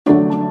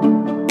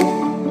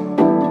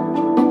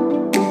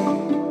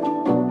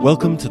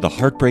Welcome to the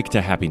Heartbreak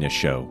to Happiness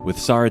Show with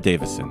Sarah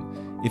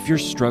Davison. If you're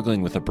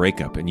struggling with a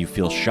breakup and you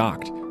feel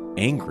shocked,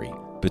 angry,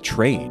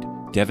 betrayed,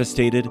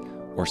 devastated,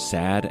 or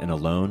sad and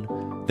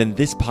alone, then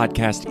this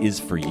podcast is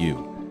for you.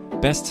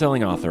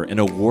 Best-selling author and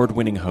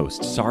award-winning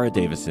host Sarah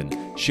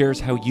Davison shares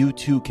how you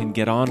too can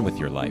get on with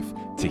your life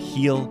to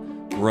heal,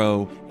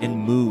 grow, and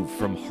move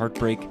from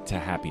heartbreak to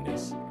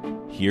happiness.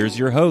 Here's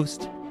your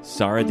host,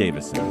 Sarah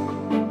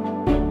Davison.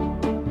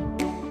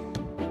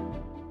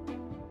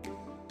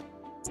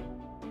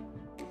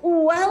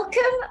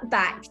 Welcome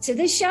back to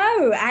the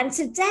show. And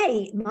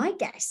today, my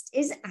guest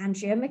is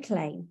Andrea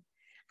McLean.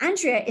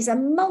 Andrea is a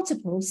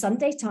multiple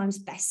Sunday Times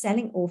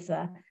best-selling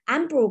author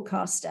and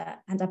broadcaster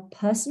and a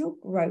personal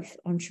growth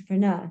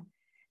entrepreneur.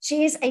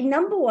 She is a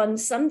 #1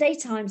 Sunday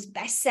Times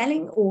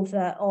best-selling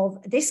author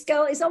of This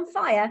Girl is on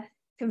Fire,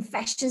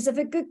 Confessions of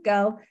a Good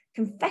Girl,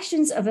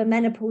 Confessions of a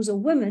Menopausal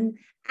Woman,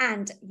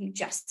 and You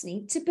Just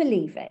Need to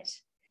Believe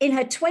It. In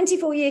her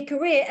 24-year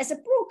career as a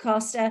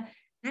broadcaster,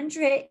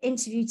 Andrea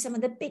interviewed some of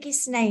the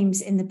biggest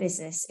names in the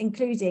business,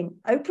 including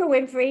Oprah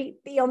Winfrey,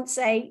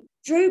 Beyonce,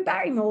 Drew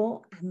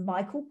Barrymore, and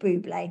Michael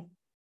Bublé.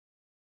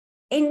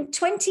 In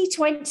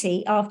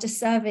 2020, after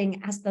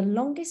serving as the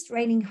longest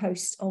reigning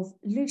host of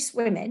Loose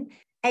Women,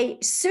 a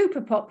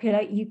super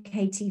popular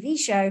UK TV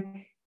show,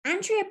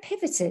 Andrea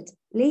pivoted,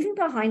 leaving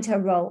behind her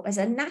role as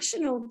a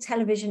national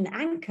television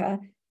anchor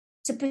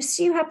to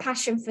pursue her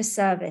passion for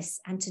service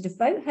and to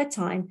devote her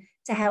time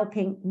to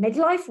helping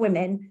midlife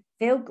women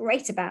feel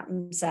great about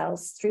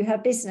themselves through her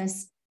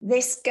business,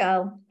 This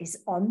Girl is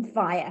on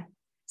Fire.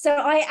 So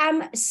I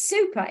am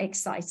super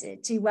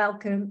excited to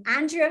welcome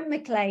Andrea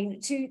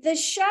McLean to the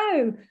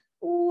show.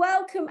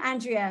 Welcome,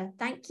 Andrea.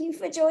 Thank you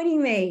for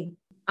joining me.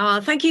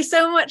 Thank you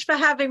so much for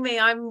having me.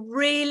 I'm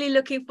really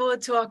looking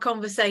forward to our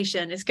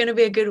conversation. It's going to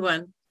be a good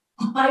one.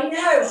 I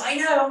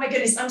know. Oh my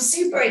goodness, I'm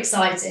super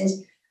excited.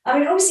 I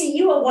mean, obviously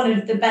you are one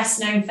of the best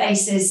known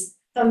faces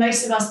for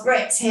most of us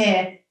Brits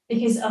here,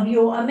 because of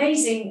your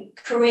amazing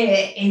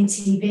career in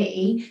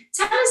TV.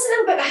 Tell us a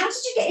little bit, how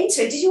did you get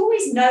into it? Did you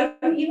always know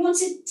you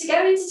wanted to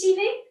go into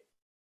TV?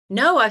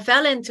 No, I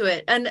fell into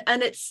it. And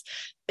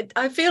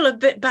I feel a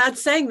bit bad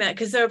saying that,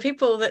 because there are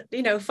people that,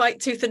 fight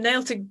tooth and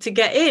nail to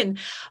get in.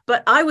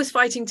 But I was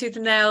fighting tooth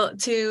and nail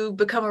to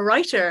become a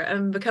writer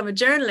and become a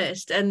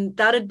journalist. And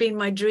that had been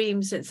my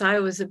dream since I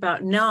was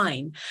about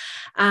 9.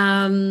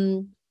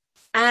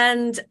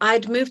 And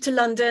I'd moved to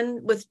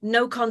London with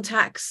no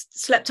contacts,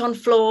 slept on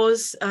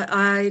floors.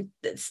 I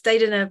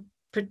stayed in a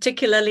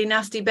particularly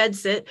nasty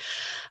bedsit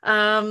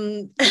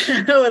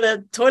with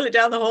a toilet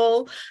down the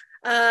hall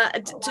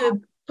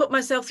to put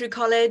myself through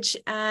college.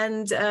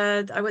 And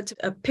I went to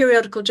a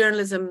periodical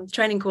journalism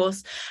training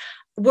course,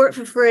 worked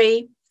for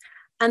free.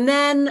 And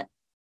then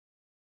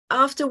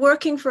after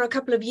working for a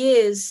couple of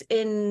years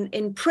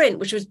in print,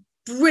 which was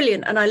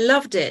brilliant, and I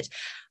loved it,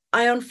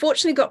 I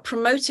unfortunately got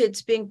promoted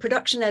to being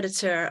production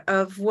editor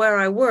of where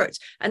I worked.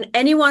 And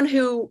anyone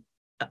who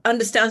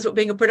understands what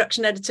being a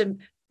production editor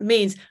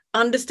means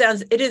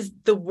understands it is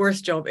the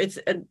worst job.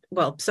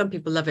 Well, some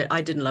people love it.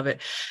 I didn't love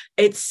it.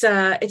 It's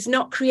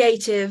not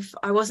creative.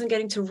 I wasn't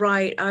getting to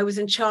write. I was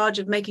in charge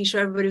of making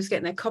sure everybody was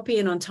getting their copy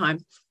in on time.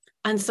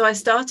 And so I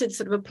started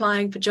sort of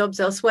applying for jobs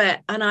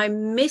elsewhere, and I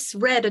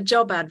misread a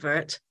job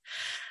advert,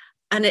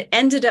 and it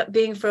ended up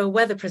being for a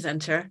weather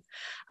presenter.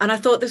 And I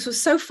thought this was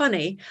so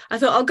funny. I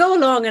thought I'll go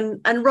along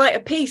and write a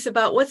piece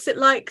about what's it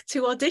like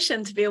to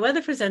audition to be a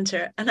weather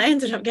presenter. And I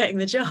ended up getting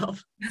the job.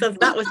 So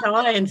that was how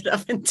I ended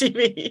up in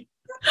TV.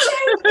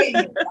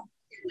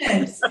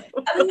 Goodness.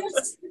 I mean,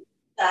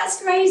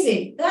 that's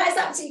crazy. That is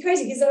absolutely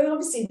crazy, because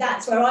obviously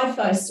that's where I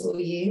first saw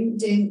you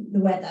doing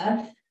the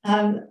weather.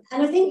 And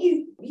I think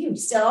you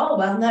still are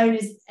well known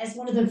as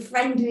one of the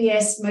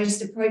friendliest,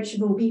 most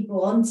approachable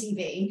people on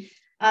TV.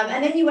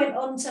 And then you went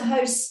on to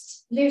host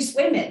Loose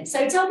Women.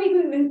 So tell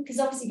people, because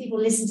obviously people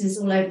listen to this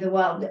all over the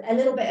world, a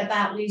little bit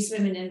about Loose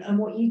Women and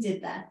what you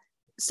did there.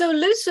 So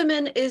Loose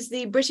Women is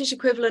the British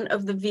equivalent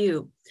of The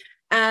View.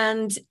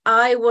 And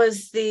I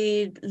was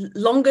the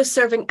longest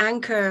serving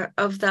anchor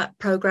of that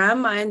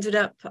program.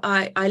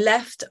 I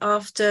left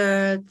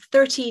after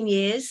 13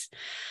 years.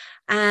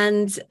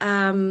 And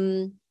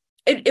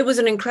it was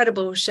an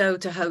incredible show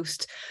to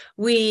host.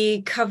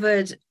 We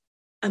covered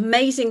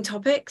amazing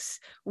topics.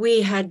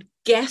 We had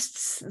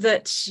guests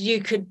that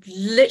you could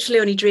literally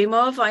only dream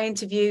of. I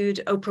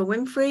interviewed Oprah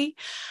Winfrey.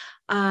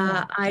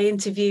 I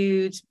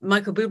interviewed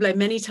Michael Bublé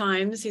many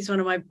times. He's one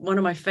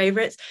of my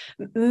favorites.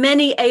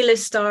 Many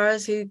A-list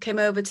stars who came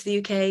over to the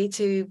UK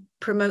to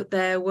promote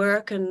their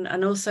work,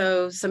 and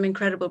also some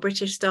incredible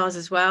British stars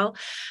as well.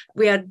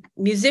 We had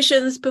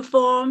musicians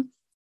perform.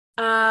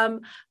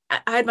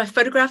 I had my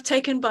photograph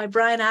taken by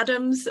Bryan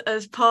Adams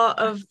as part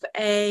of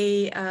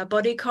a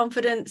body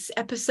confidence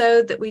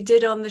episode that we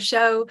did on the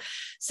show.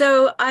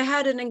 So I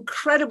had an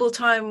incredible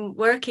time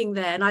working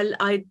there, and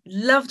I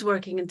loved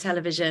working in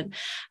television.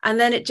 And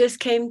then it just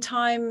came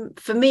time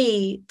for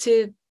me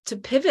to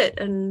pivot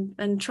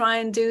and try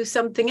and do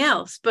something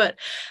else. But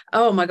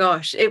oh my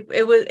gosh, it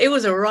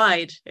was a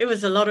ride. It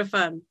was a lot of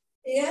fun.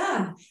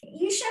 Yeah,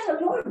 you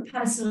shared a lot of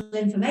personal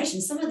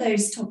information. Some of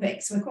those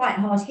topics were quite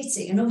hard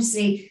hitting, and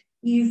obviously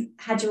you've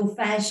had your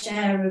fair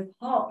share of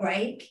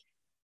heartbreak,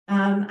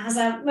 as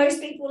are most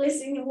people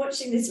listening and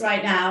watching this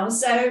right now.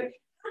 So,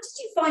 how did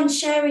you find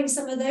sharing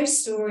some of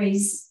those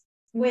stories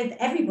with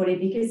everybody?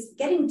 Because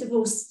getting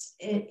divorced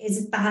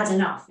is bad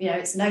enough. You know,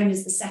 it's known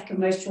as the second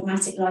most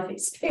traumatic life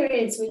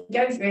experience we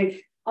go through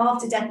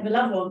after death of a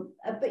loved one.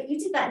 But you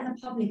did that in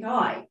the public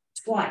eye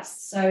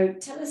twice. So,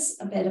 tell us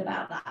a bit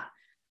about that.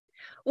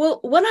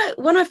 Well, when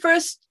I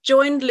first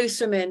joined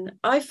Loose Women,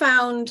 I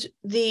found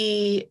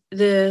the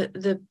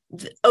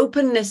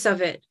openness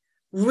of it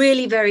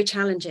really very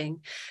challenging,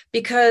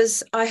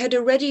 because I had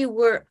already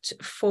worked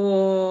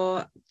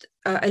for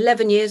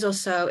 11 years or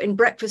so in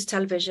breakfast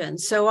television.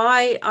 So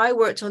I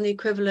worked on the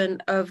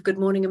equivalent of Good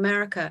Morning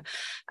America,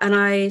 and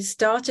I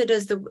started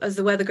as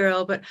the weather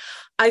girl, but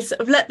I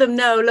sort of let them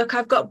know, look,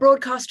 I've got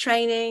broadcast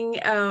training,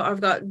 I've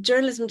got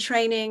journalism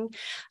training.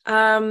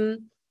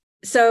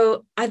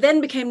 So I then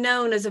became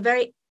known as a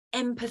very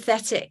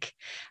empathetic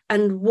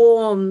and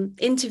warm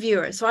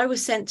interviewer. So I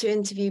was sent to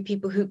interview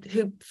people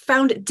who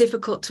found it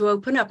difficult to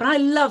open up, and I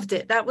loved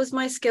it. That was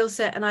my skill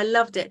set, and I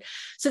loved it.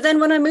 So then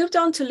when I moved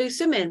on to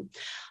Loose Women,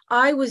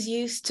 I was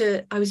used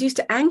to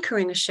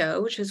anchoring a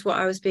show, which was what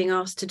I was being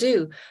asked to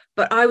do,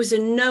 but I was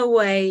in no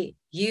way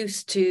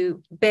used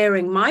to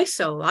bearing my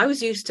soul. I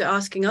was used to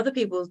asking other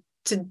people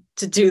to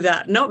do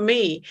that, not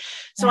me.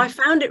 So I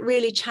found it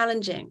really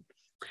challenging.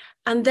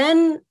 And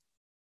then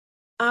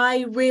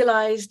I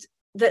realized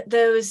that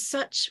there was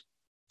such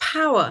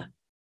power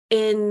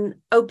in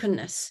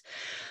openness,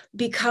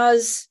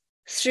 because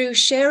through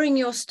sharing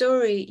your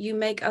story, you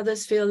make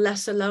others feel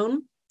less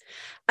alone.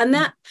 And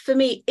that, for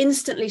me,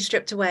 instantly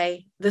stripped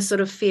away the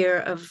sort of fear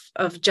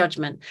of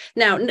judgment.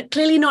 Now,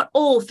 clearly not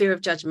all fear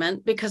of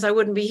judgment, because I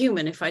wouldn't be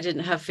human if I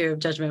didn't have fear of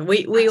judgment.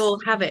 We all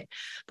have it.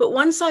 But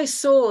once I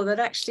saw that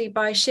actually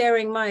by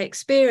sharing my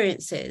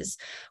experiences,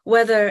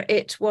 whether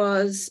it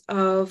was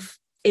of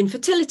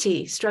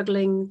infertility,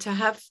 struggling to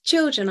have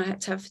children, I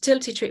had to have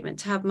fertility treatment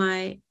to have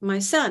my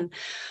son,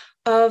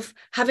 of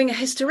having a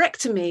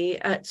hysterectomy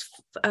at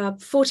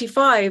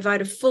 45, I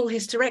had a full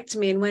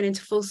hysterectomy and went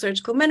into full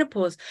surgical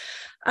menopause.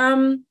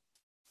 And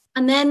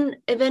then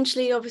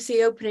eventually,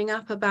 obviously, opening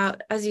up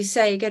about, as you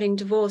say, getting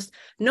divorced,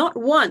 not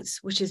once,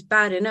 which is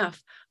bad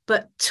enough,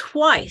 but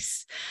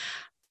twice.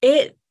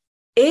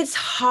 It's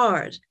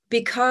hard,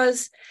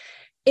 because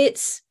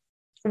it's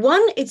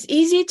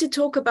easier to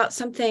talk about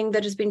something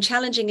that has been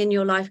challenging in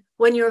your life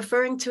when you're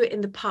referring to it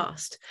in the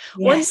past.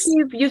 Yes.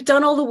 Once you've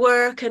done all the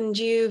work and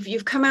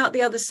you've come out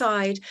the other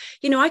side,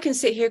 I can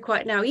sit here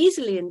quite now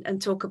easily and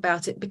talk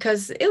about it,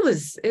 because it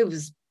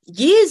was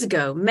years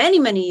ago, many,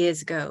 many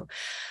years ago.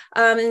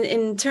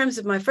 In terms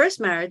of my first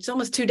marriage,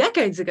 almost 2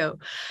 decades ago.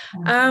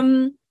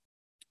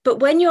 But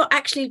when you're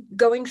actually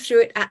going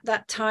through it at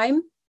that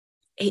time,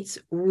 it's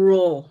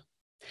raw.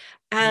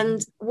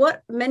 And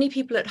what many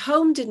people at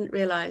home didn't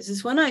realize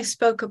is when I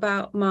spoke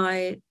about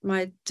my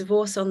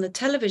divorce on the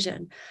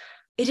television,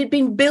 it had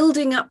been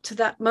building up to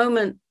that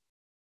moment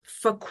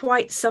for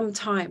quite some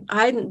time.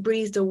 I hadn't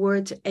breathed a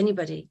word to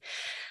anybody.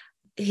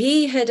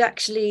 He had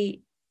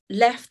actually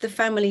left the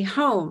family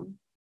home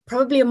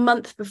probably a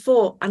month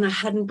before, and I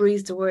hadn't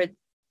breathed a word.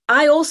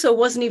 I also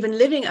wasn't even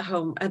living at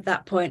home at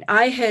that point.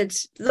 I had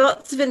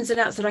lots of ins and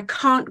outs that I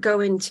can't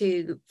go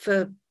into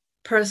for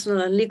personal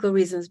and legal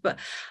reasons, but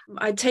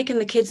I'd taken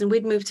the kids and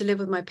we'd moved to live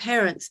with my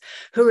parents,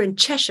 who were in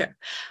Cheshire.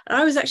 And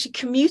I was actually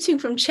commuting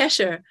from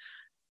Cheshire,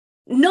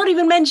 not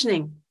even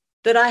mentioning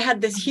that I had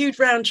this huge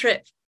round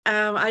trip.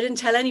 I didn't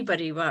tell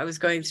anybody what I was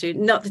going through,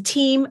 not the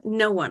team,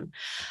 no one.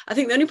 I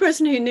think the only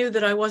person who knew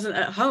that I wasn't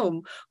at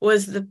home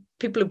was the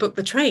people who booked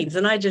the trains.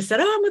 And I just said,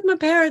 I'm with my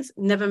parents,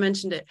 never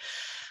mentioned it.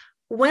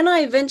 When I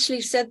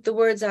eventually said the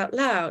words out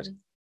loud,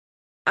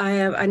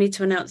 I need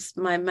to announce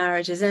my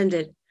marriage has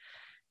ended,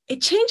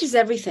 it changes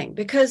everything,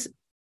 because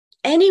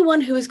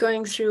anyone who is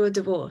going through a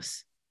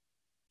divorce,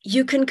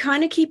 you can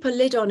kind of keep a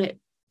lid on it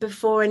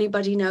before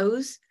anybody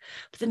knows.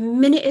 But the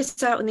minute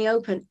it's out in the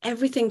open,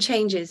 everything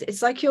changes.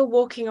 It's like you're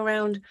walking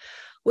around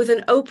with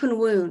an open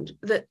wound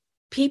that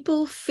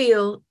people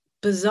feel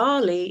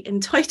bizarrely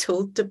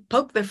entitled to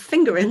poke their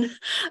finger in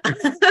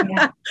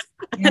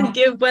and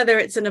give, whether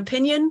it's an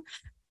opinion,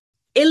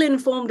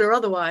 ill-informed or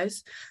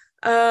otherwise,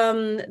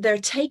 their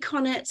take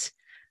on it.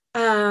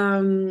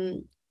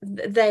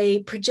 They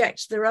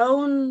project their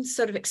own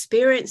sort of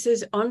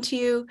experiences onto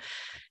you.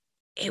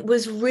 It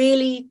was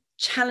really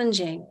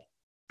challenging.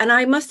 And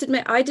I must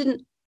admit, I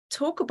didn't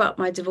talk about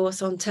my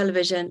divorce on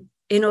television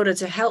in order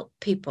to help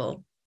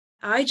people.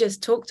 I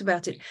just talked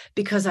about it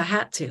because I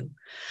had to.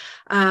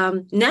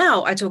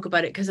 Now I talk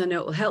about it because I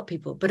know it will help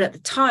people. But at the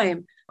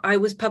time, I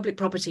was public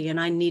property and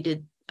I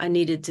needed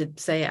to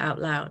say it out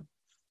loud.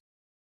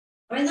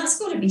 I mean, that's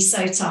got to be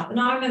so tough. And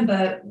I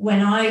remember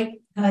when I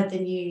heard the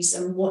news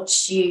and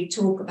watched you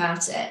talk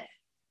about it,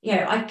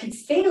 I could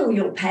feel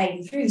your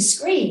pain through the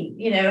screen,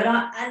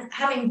 and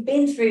having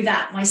been through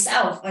that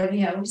myself,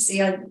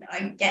 obviously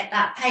I get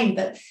that pain,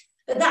 but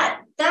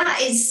that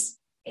is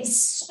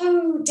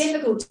so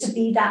difficult to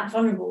be that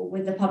vulnerable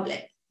with the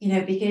public,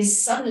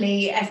 because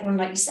suddenly everyone,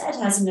 like you said,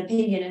 has an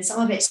opinion, and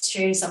some of it's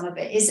true, some of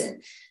it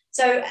isn't.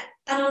 So,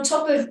 and on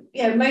top of,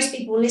 most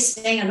people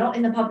listening are not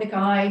in the public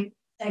eye,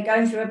 they're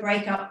going through a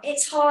breakup,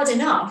 it's hard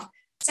enough.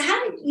 So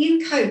how did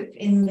you cope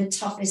in the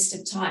toughest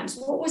of times?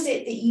 What was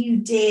it that you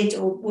did,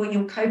 or what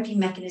your coping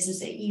mechanisms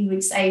that you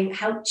would say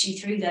helped you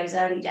through those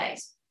early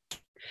days?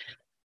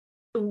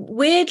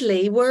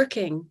 Weirdly,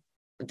 working,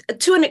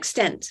 to an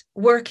extent,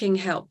 working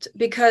helped,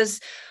 because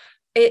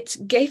it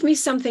gave me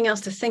something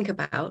else to think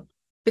about.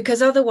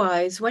 Because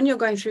otherwise, when you're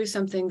going through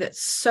something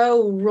that's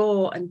so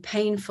raw and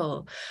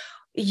painful,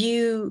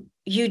 you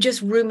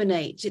just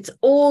ruminate. It's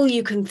all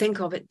you can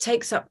think of. It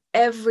takes up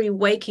every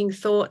waking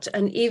thought,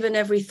 and even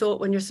every thought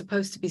when you're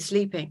supposed to be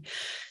sleeping.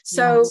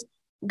 So yes,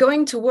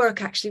 going to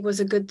work actually was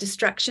a good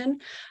distraction.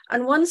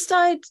 And once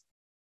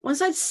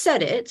I'd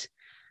said it,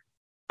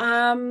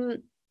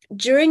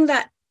 during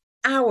that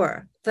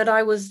hour that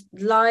I was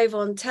live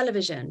on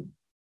television,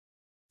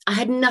 I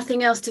had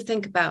nothing else to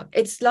think about.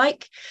 It's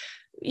like,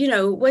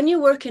 when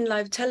you work in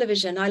live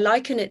television, I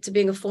liken it to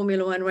being a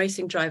Formula One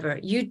racing driver.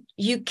 You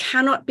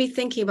cannot be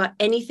thinking about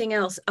anything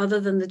else other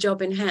than the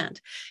job in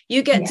hand.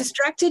 You get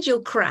distracted,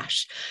 you'll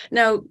crash.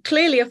 Now,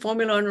 clearly a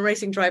Formula One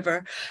racing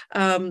driver,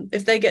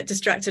 if they get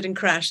distracted and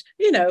crash,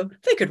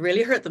 they could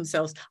really hurt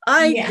themselves.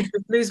 I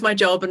could lose my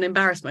job and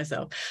embarrass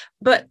myself.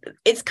 But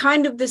it's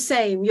kind of the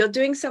same. You're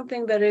doing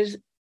something that is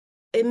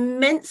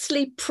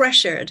immensely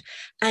pressured,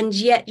 and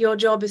yet your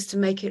job is to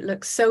make it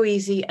look so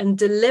easy and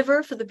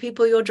deliver for the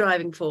people you're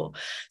driving for.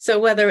 So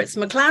whether it's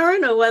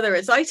McLaren or whether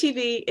it's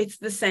ITV, it's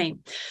the same.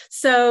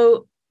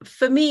 So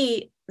for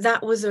me,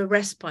 that was a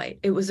respite.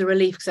 It was a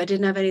relief, because I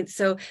didn't have any.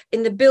 So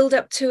in the build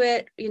up to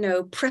it,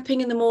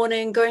 prepping in the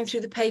morning, going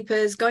through the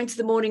papers, going to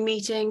the morning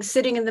meeting,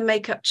 sitting in the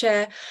makeup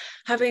chair,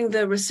 having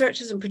the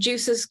researchers and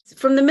producers,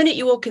 from the minute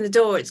you walk in the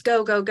door, it's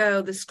go, go,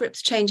 go. The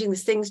script's changing,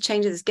 there's things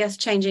changing, there's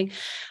guests changing.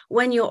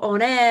 When you're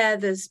on air,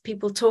 there's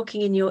people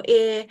talking in your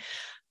ear.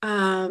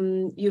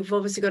 You've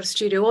obviously got a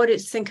studio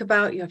audience to think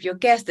about. You have your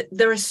guests.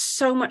 There is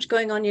so much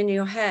going on in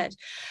your head.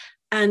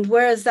 And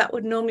whereas that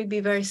would normally be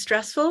very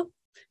stressful,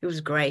 it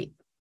was great.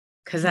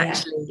 Because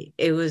actually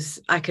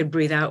I could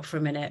breathe out for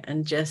a minute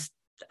and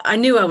I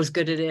knew I was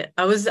good at it.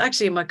 I was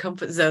actually in my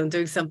comfort zone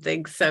doing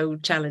something so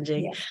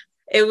challenging. Yeah.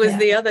 It was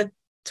the other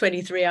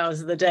 23 hours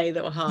of the day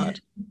that were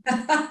hard.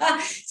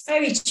 It's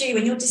very true.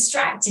 When you're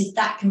distracted,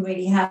 that can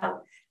really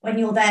help. When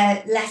you're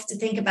there left to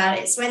think about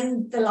it, it's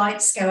when the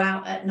lights go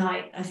out at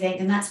night, I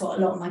think. And that's what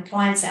a lot of my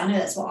clients say. I know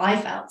that's what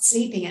I felt.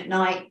 Sleeping at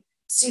night,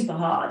 super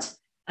hard.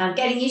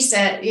 Getting used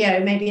to,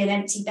 maybe an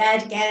empty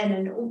bed again,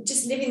 and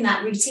just living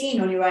that routine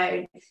on your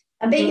own.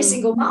 And being a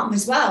single mom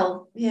as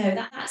well,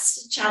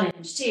 that's a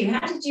challenge too.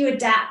 How did you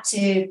adapt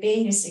to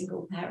being a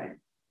single parent?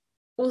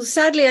 Well,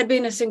 sadly, I'd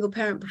been a single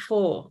parent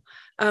before,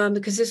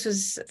 because this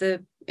was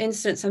the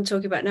instance I'm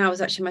talking about now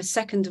was actually my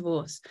second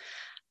divorce.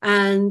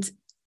 And,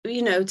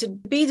 to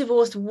be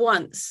divorced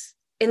once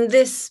in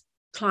this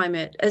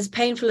climate, as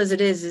painful as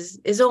it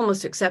is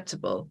almost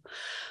acceptable.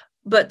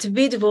 But to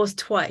be divorced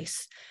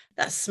twice,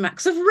 that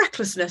smacks of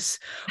recklessness.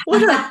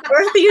 What on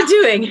earth are you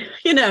doing?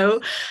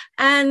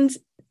 And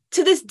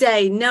to this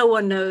day, no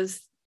one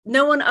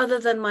other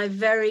than my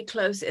very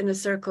close inner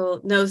circle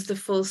knows the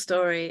full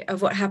story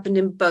of what happened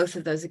in both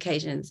of those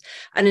occasions.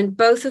 And in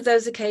both of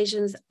those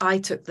occasions, I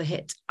took the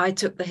hit. I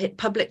took the hit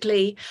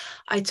publicly.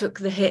 I took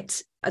the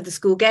hit at the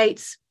school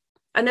gates.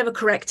 I never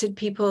corrected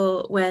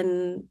people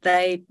when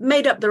they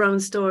made up their own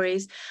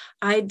stories.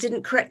 I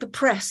didn't correct the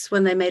press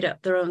when they made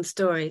up their own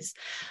stories.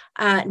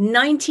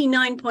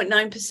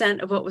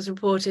 99.9% of what was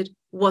reported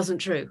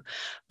wasn't true,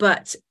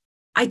 but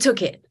I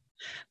took it.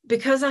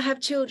 Because I have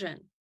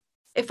children.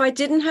 If I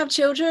didn't have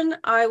children,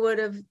 I would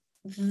have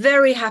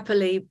very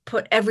happily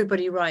put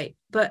everybody right.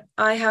 But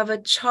I have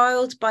a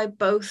child by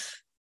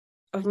both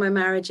of my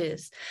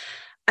marriages.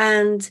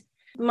 And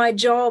my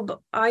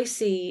job, I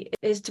see,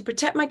 is to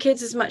protect my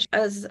kids as much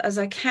as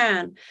I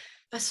can.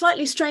 A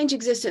slightly strange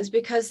existence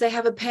because they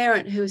have a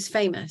parent who is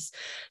famous.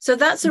 So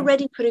that's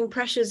already putting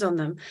pressures on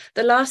them.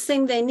 The last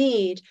thing they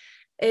need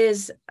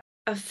is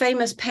a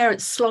famous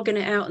parent slogging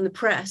it out in the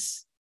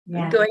press.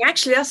 Going,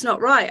 actually, that's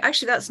not right.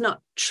 Actually, that's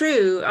not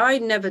true. I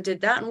never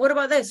did that. And what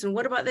about this? And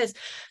what about this?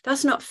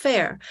 That's not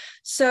fair.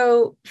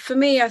 So for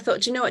me, I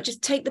thought, you know what,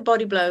 just take the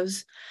body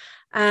blows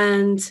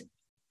and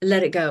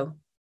let it go.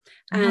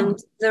 And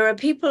there are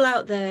people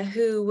out there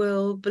who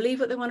will believe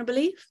what they want to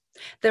believe.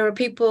 There are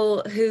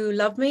people who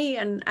love me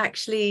and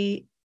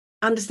actually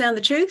understand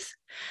the truth.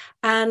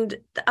 And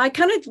I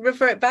kind of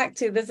refer it back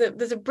to,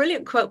 there's a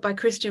brilliant quote by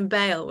Christian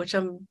Bale, which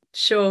I'm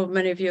sure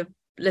many of your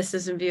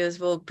listeners and viewers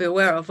will be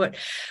aware of,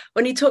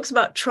 when he talks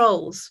about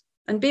trolls.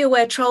 And be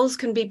aware, trolls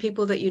can be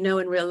people that you know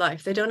in real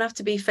life. They don't have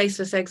to be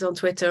faceless eggs on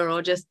Twitter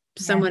or just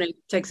someone who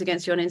takes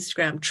against you on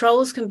Instagram.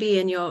 Trolls can be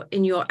in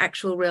your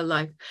actual real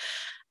life.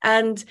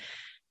 And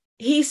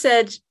he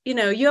said,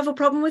 you have a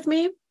problem with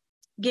me?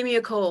 Give me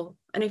a call.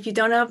 And if you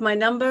don't have my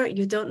number,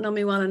 you don't know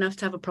me well enough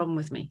to have a problem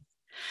with me.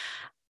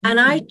 And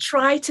I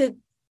try to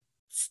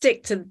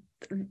stick to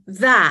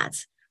that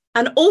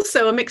and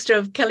also a mixture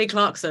of Kelly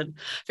Clarkson,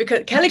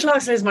 because Kelly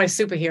Clarkson is my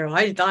superhero.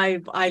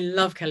 I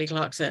love Kelly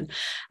Clarkson.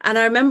 And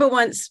I remember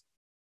once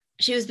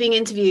she was being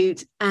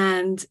interviewed,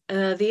 and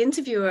the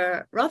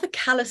interviewer rather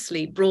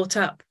callously brought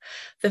up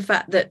the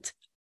fact that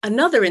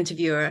another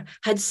interviewer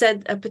had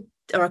said,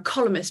 or a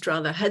columnist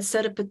rather, had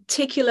said a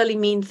particularly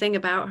mean thing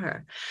about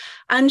her.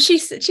 And she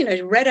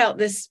read out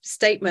this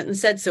statement and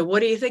said, "So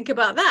what do you think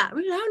about that?" I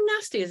mean, how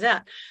nasty is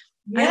that?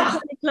 Yeah. And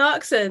Kelly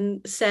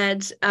Clarkson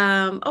said,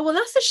 "Oh, well,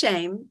 that's a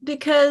shame,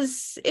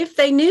 because if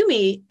they knew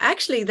me,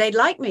 actually, they'd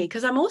like me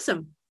because I'm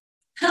awesome."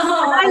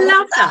 Oh, I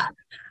love that.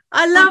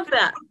 I love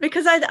that,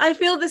 because I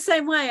feel the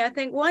same way. I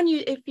think, one,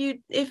 if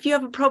you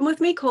have a problem with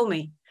me, call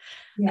me.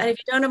 Yeah. And if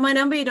you don't have my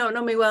number, you don't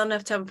know me well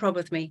enough to have a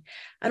problem with me.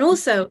 And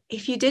also,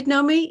 if you did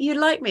know me, you'd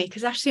like me,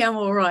 because actually I'm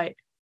all right.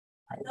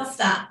 I love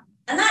that.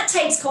 And that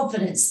takes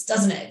confidence,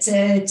 doesn't it,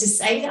 to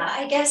say that,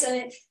 I guess.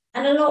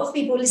 And a lot of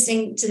people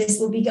listening to this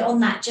will be on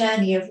that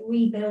journey of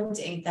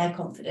rebuilding their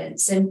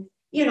confidence. And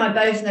you and I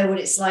both know what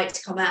it's like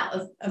to come out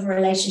of a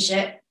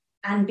relationship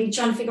and be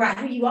trying to figure out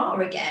who you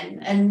are again,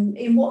 and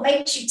in what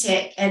makes you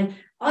tick, and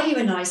are you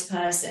a nice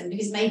person?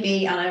 Because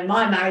maybe, I know in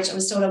my marriage I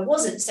was told I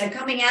wasn't. So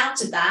coming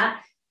out of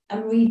that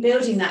and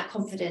rebuilding that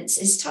confidence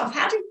is tough.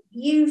 How did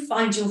you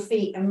find your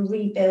feet and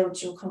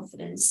rebuild your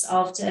confidence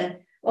after,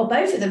 well,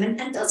 both of them?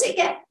 And does it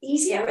get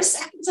easier a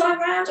second time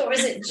around, or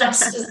is it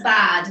just as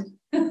bad?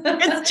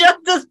 It's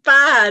just as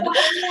bad.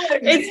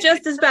 It's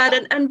just as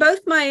bad. And both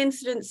my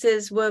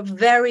incidences were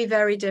very,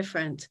 very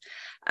different.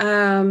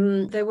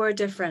 They were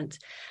different.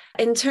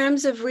 In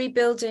terms of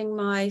rebuilding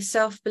my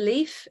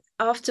self-belief,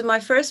 after my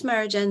first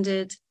marriage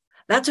ended,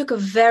 that took a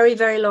very,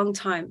 very long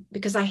time,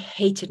 because I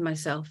hated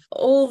myself.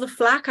 All the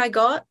flack I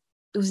got,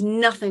 it was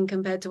nothing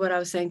compared to what I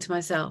was saying to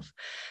myself,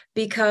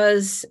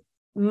 because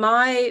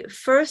my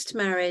first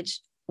marriage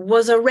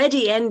was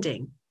already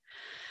ending,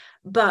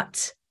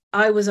 but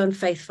I was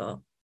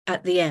unfaithful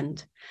at the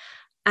end.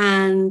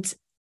 And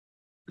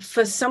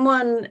for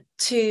someone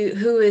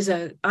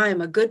I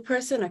am a good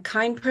person, a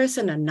kind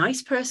person, a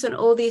nice person,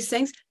 all these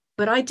things,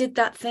 but I did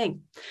that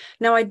thing.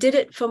 Now, I did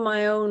it for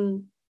my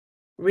own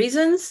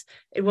reasons.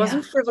 It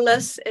wasn't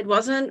frivolous. It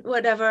wasn't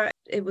whatever.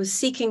 It was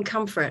seeking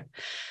comfort.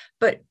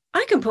 But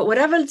I can put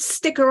whatever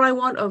sticker I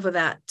want over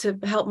that to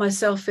help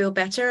myself feel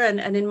better.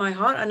 And in my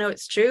heart, I know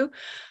it's true,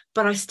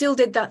 but I still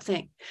did that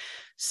thing.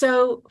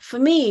 So for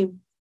me,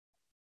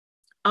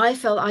 I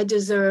felt I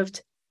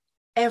deserved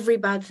every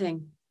bad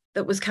thing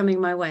that was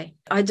coming my way.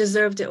 I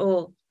deserved it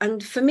all.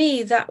 And for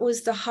me, that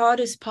was the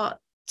hardest part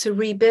to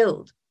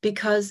rebuild,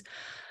 because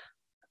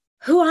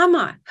who am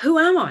I? Who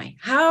am I?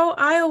 How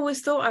I always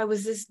thought I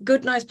was this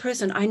good, nice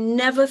person. I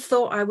never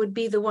thought I would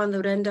be the one that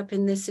would end up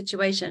in this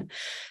situation.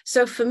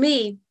 So for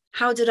me,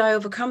 how did I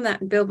overcome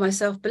that and build my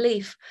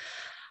self-belief?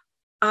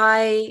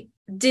 I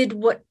did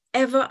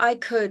whatever I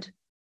could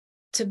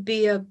to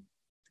be a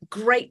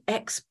great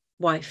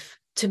ex-wife,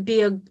 to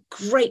be a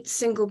great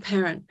single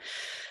parent,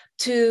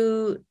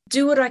 to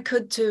do what I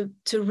could to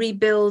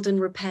rebuild and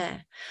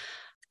repair.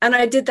 And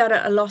I did that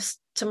at a loss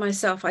to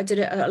myself. I did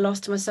it at a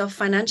loss to myself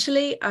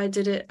financially. I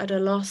did it at a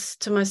loss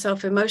to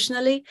myself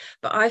emotionally.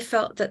 But I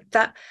felt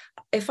that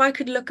if I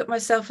could look at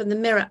myself in the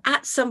mirror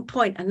at some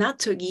point, and that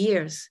took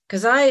years,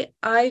 because I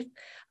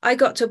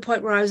got to a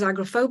point where I was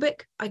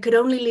agoraphobic. I could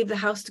only leave the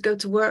house to go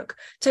to work,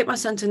 take my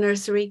son to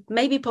nursery,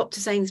 maybe pop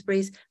to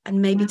Sainsbury's,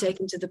 and maybe take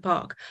him to the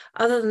park.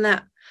 Other than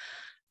that,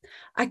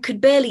 I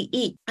could barely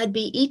eat. I'd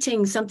be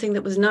eating something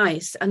that was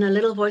nice, and a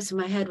little voice in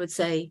my head would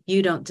say,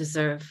 "You don't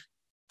deserve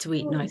to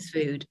eat nice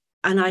food."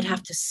 And I'd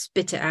have to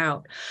spit it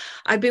out.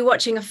 I'd be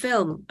watching a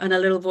film, and a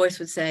little voice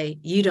would say,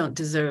 "You don't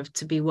deserve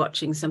to be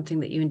watching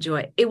something that you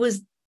enjoy." It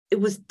was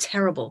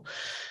terrible.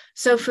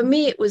 So for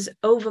me, it was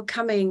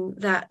overcoming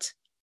that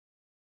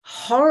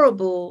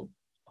horrible,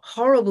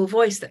 horrible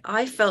voice that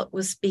I felt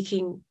was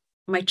speaking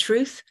my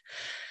truth.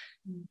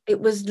 It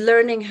was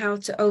learning how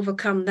to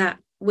overcome that,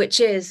 which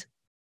is,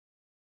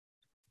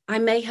 I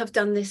may have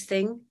done this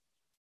thing,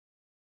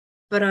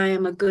 but I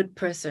am a good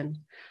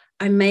person.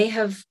 I may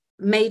have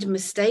made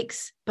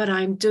mistakes, but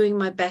I'm doing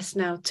my best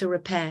now to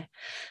repair.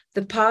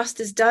 The past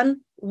is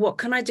done. What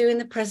can I do in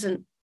the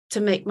present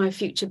to make my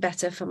future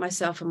better for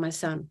myself and my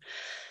son?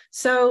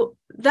 So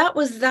that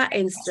was that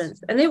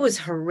instance, and it was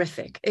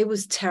horrific. It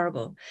was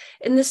terrible.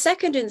 In the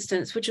second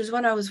instance, which was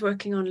when I was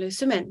working on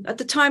Loose Women, at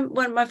the time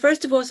when my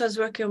first divorce, I was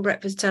working on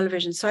breakfast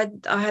television, so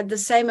I had the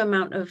same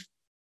amount of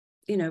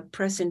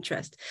press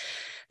interest.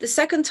 The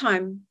second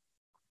time,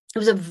 it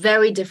was a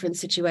very different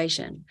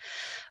situation,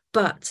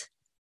 but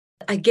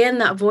again,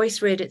 that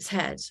voice reared its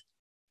head,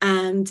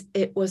 and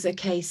it was a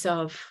case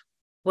of,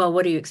 well,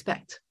 what do you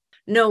expect?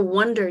 No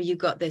wonder you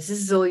got this.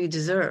 This is all you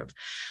deserve.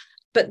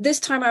 But this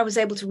time I was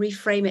able to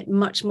reframe it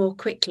much more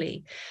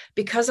quickly,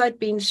 because I'd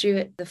been through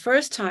it the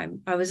first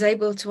time. I was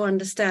able to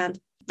understand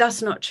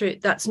that's not true.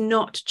 That's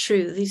not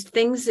true. These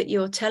things that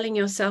you're telling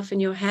yourself in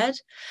your head,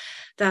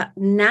 that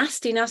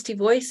nasty, nasty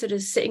voice that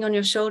is sitting on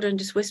your shoulder and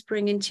just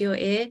whispering into your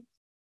ear,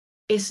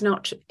 it's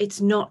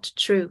not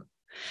true.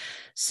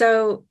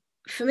 So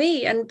for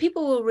me, and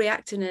people will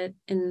react in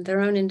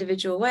their own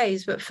individual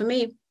ways, but for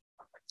me,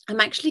 I'm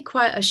actually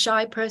quite a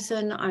shy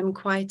person. I'm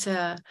quite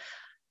an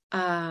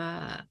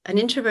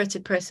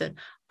introverted person.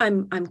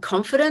 I'm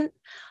confident.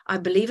 I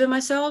believe in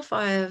myself.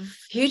 I have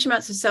huge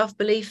amounts of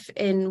self-belief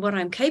in what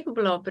I'm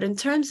capable of. But in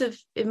terms of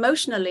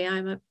emotionally,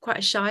 I'm quite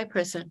a shy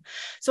person.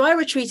 So I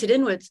retreated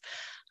inwards.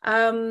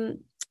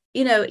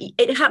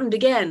 It happened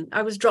again.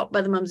 I was dropped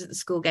by the mums at the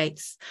school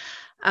gates.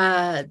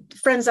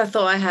 Friends I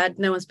thought I had,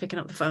 no one's picking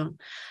up the phone.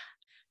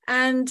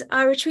 And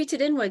I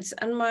retreated inwards,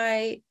 and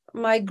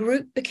my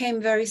group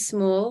became very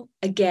small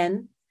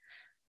again.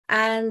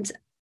 And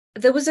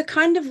there was a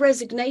kind of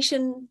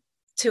resignation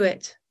to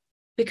it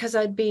because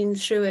I'd been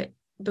through it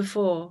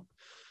before.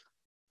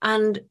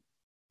 But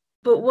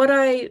what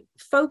I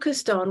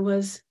focused on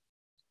was,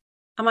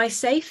 am I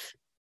safe?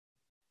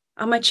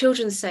 Are my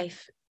children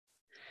safe?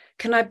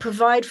 Can I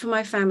provide for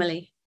my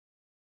family?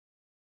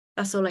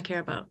 That's all I care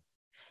about.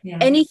 Yeah.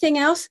 Anything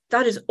else,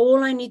 that is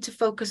all I need to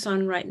focus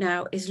on right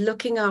now, is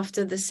looking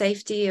after the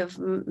safety of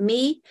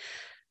me,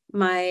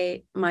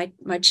 my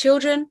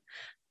children,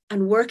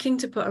 and working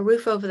to put a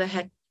roof over their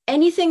head.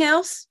 Anything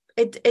else,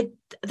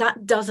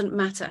 that doesn't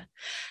matter.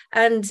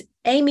 And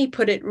Amy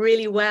put it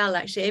really well,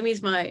 actually.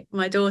 Amy's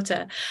my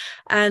daughter,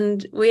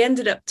 and we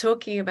ended up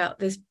talking about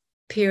this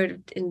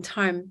period in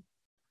time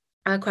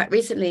quite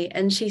recently,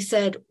 and she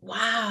said,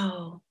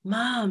 wow,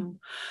 Mom,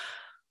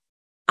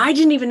 I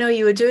didn't even know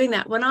you were doing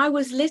that. When I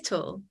was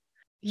little,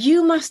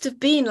 you must have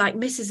been like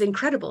Mrs.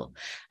 Incredible,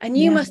 and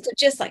you must have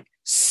just like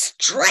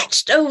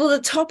stretched over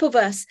the top of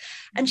us.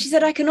 And she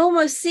said, I can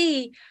almost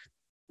see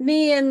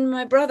me and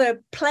my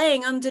brother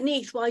playing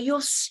underneath while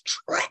you're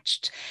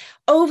stretched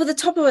over the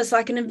top of us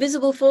like an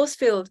invisible force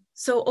field.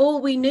 So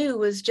all we knew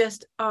was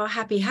just our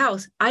happy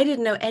house. I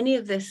didn't know any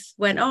of this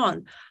went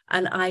on.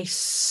 And I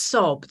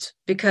sobbed,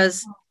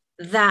 because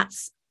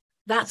that's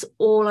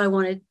all I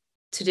wanted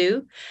to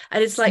do.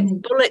 And it's like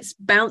bullets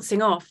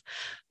bouncing off.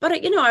 But,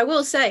 I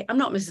will say, I'm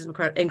not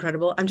Mrs.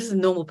 Incredible. I'm just a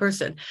normal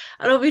person.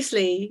 And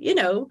obviously,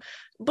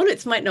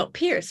 bullets might not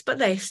pierce, but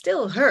they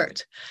still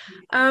hurt.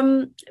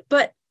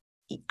 But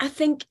I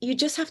think you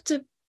just have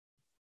to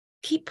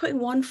keep putting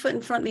one foot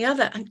in front of the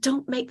other, and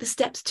don't make the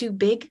steps too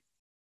big.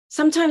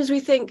 Sometimes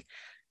we think,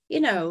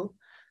 all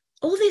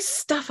this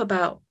stuff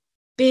about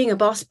being a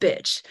boss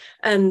bitch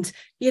and,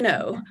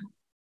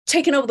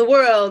 taking over the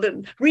world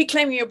and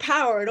reclaiming your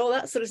power and all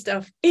that sort of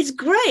stuff. It's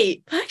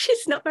great, but actually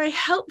it's not very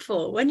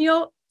helpful when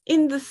you're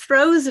in the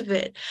throes of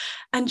it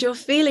and you're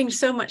feeling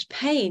so much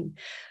pain.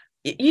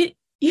 You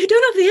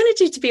don't have the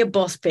energy to be a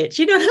boss bitch.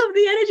 You don't have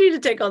the energy to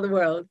take on the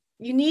world.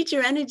 You need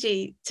your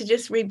energy to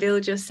just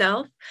rebuild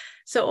yourself.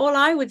 So all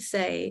I would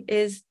say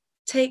is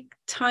take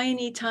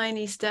tiny,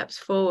 tiny steps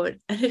forward.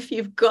 And if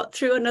you've got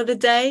through another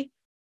day,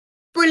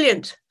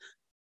 brilliant.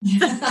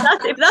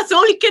 If that's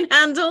all you can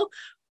handle,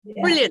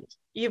 brilliant.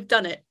 You've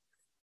done it.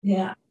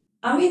 Yeah.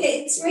 I mean,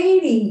 it's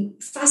really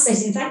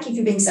fascinating. Thank you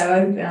for being so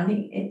open. I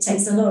think it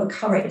takes a lot of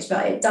courage,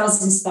 but it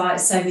does inspire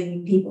so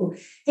many people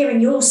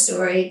hearing your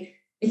story,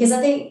 because I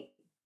think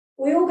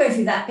we all go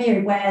through that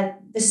period where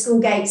the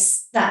school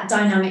gates, that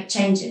dynamic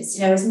changes.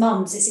 As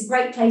mums, it's a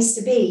great place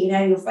to be.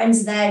 Your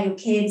friends are there, your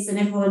kids, and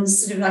everyone's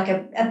sort of like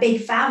a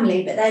big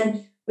family. But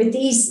then with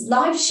these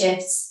life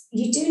shifts,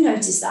 you do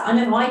notice that. I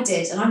know I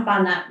did, and I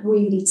found that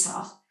really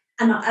tough.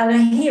 And I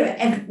hear it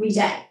every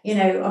day.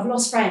 I've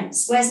lost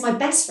friends. Where's my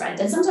best friend?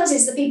 And sometimes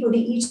it's the people that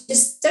you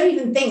just don't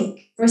even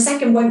think for a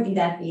second won't be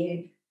there for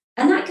you.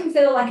 And that can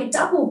feel like a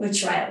double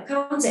betrayal,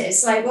 can't it?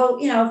 It's like, well,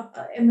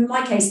 in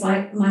my case,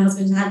 my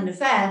husband had an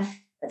affair,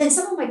 but then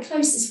some of my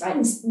closest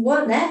friends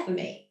weren't there for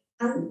me.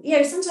 And,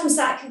 sometimes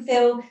that can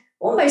feel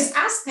almost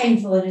as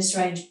painful in a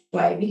strange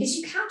way, because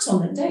you count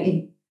on them, don't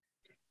you?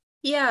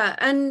 Yeah.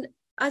 And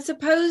I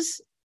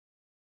suppose,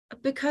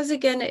 because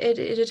again,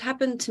 it had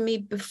happened to me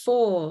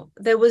before,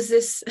 there was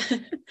this,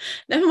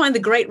 never mind the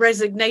great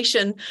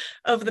resignation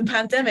of the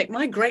pandemic,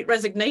 my great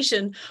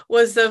resignation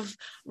was of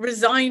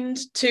resigned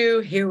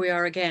to here we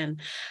are again.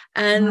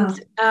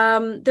 And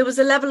there was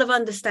a level of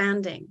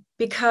understanding,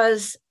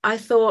 because I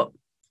thought,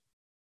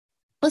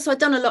 also, I'd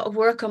done a lot of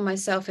work on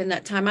myself in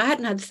that time. I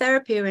hadn't had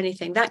therapy or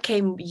anything. That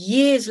came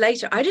years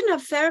later. I didn't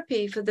have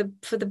therapy for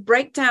the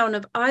breakdown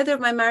of either of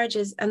my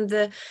marriages and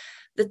the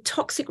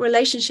toxic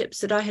relationships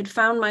that I had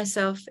found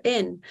myself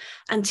in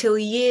until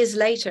years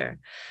later,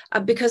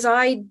 because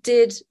I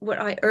did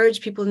what I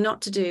urge people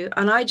not to do.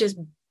 And I just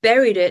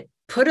buried it,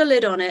 put a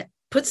lid on it,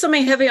 put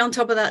something heavy on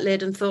top of that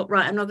lid, and thought,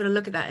 right, I'm not going to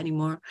look at that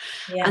anymore.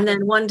 Yeah. And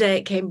then one day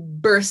it came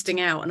bursting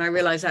out, and I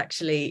realized,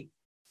 actually,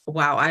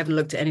 wow, I haven't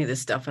looked at any of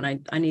this stuff,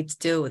 and I need to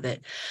deal with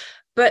it.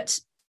 But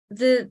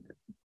the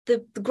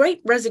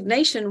great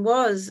resignation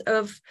was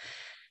of,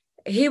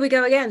 here we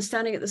go again,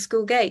 standing at the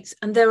school gates.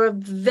 And there are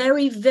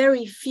very,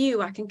 very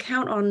few, I can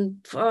count on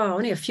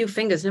only a few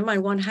fingers, never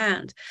mind one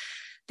hand,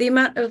 the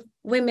amount of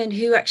women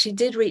who actually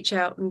did reach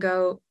out and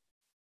go,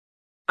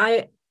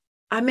 I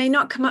may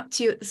not come up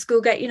to you at the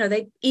school gate.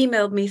 They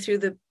emailed me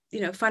through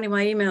finding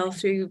my email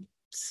through,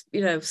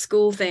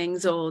 school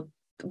things or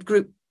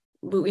group,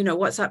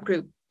 WhatsApp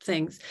group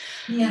things.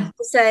 Yeah.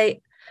 To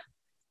say,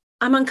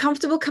 I'm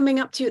uncomfortable coming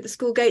up to you at the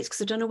school gates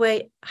because I don't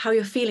know how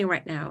you're feeling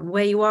right now and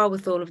where you are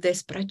with all of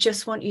this, but I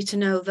just want you to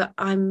know that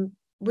I'm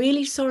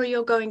really sorry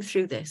you're going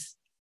through this.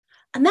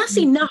 And that's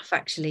enough,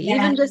 actually,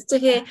 even just to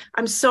hear,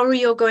 I'm sorry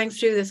you're going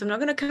through this. I'm not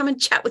going to come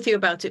and chat with you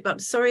about it, but I'm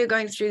sorry you're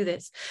going through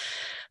this.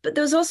 But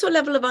there was also a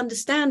level of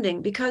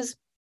understanding, because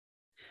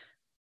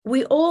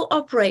we all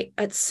operate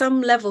at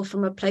some level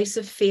from a place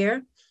of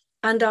fear.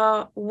 And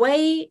our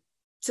way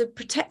to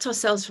protect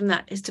ourselves from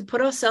that is to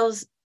put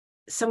ourselves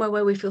somewhere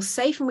where we feel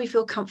safe and we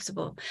feel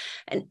comfortable.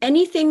 And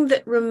anything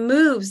that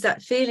removes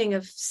that feeling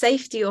of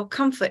safety or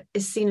comfort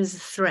is seen as a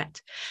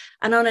threat.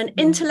 And on an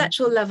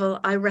intellectual level,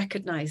 I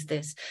recognize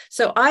this.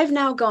 So I've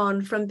now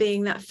gone from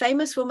being that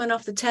famous woman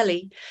off the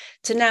telly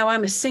to now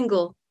I'm a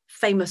single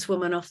famous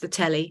woman off the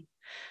telly.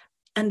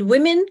 And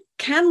women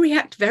can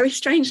react very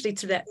strangely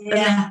to that. Yeah.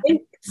 And they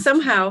think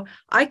somehow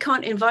I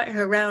can't invite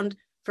her around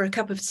for a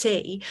cup of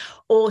tea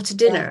or to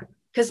dinner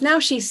because now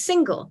she's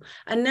single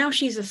and now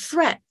she's a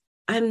threat.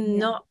 I'm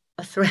not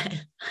a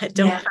threat. I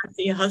don't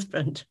fancy a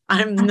husband.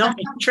 I'm not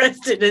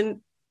interested in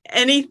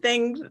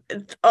anything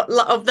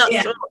of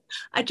that sort.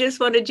 I just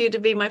wanted you to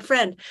be my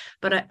friend.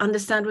 But I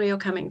understand where you're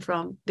coming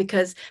from,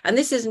 because, and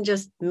this isn't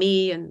just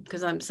me and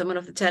because I'm someone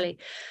off the telly,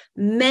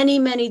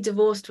 many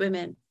divorced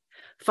women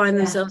find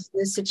themselves in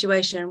this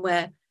situation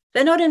where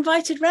they're not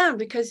invited round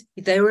because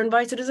they were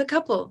invited as a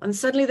couple and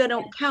suddenly they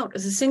don't count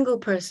as a single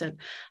person.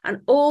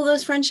 And all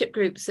those friendship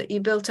groups that you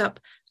built up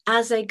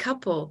as a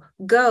couple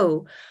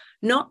go,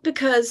 not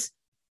because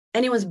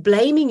anyone's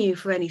blaming you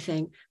for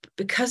anything, but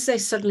because they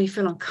suddenly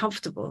feel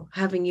uncomfortable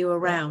having you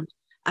around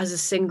as a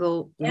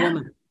single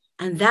woman.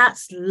 And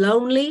that's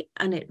lonely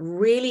and it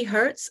really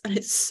hurts and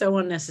it's so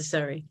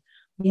unnecessary.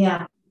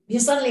 Yeah. You're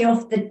suddenly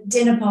off the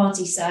dinner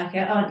party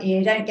circuit, aren't you?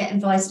 You don't get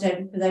invited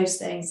over for those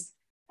things.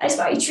 It's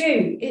very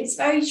true. It's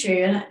very true.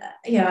 And,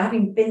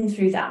 having been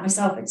through that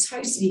myself, I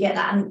totally get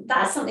that. And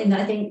that's something that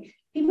I think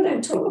people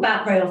don't talk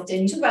about very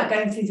often. You talk about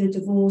going through the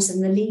divorce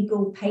and the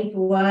legal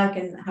paperwork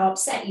and how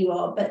upset you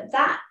are, but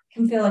that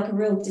can feel like a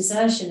real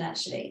desertion,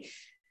 actually.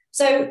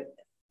 So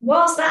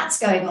whilst that's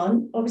going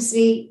on,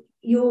 obviously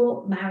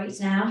you're married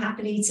now,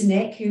 happily, to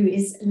Nick, who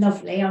is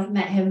lovely. I've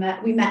met him.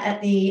 We met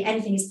at the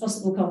Anything is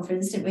Possible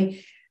conference, didn't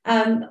we?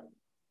 How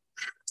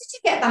did you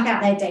get back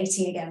out there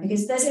dating again?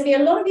 Because there's going to be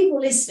a lot of people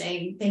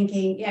listening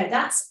thinking,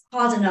 that's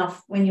hard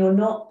enough when you're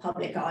not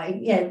public eye.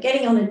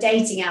 Getting on a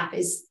dating app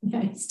is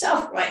it's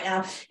tough right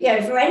now,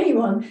 for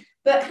anyone.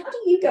 But how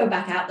do you go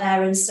back out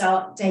there and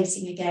start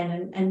dating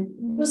again? And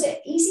was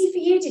it easy for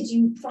you? Did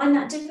you find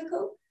that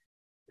difficult?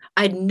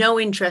 I had no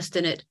interest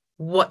in it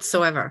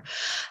whatsoever.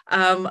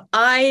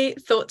 I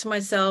thought to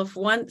myself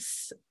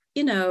once,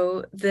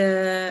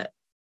 I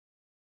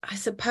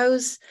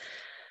suppose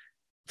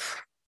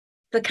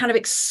the kind of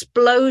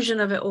explosion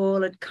of it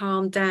all had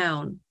calmed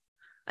down,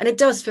 and it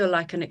does feel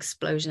like an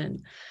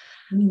explosion.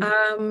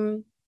 I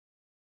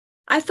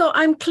thought,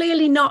 I'm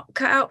clearly not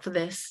cut out for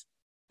this.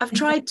 I've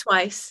tried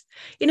twice,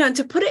 and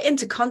to put it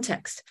into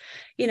context,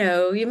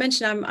 you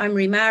mentioned I'm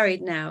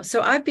remarried now.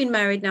 So I've been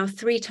married now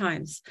 3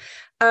 times.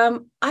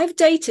 I've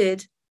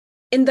dated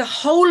in the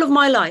whole of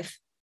my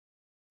life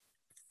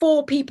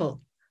 4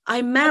 people.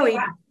 I married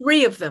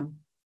 3 of them.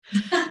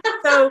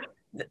 So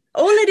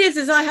all it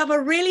is I have a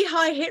really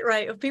high hit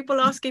rate of people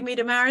asking me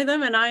to marry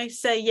them, and I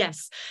say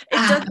yes.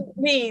 It doesn't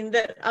mean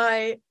that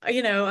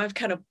I've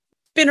kind of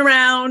been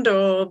around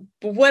or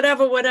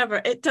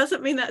whatever. It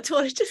doesn't mean that at all.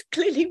 It just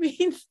clearly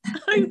means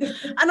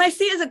and I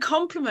see it as a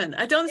compliment.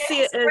 I don't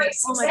see it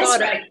as, oh my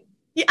God, I have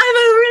a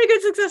really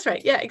good success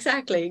rate. Yeah,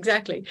 exactly.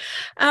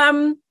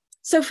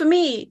 So for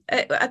me,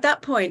 at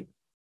that point,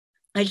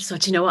 I just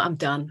thought, what, I'm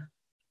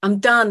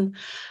done.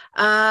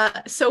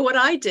 So what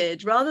I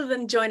did, rather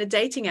than join a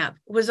dating app,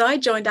 was I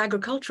joined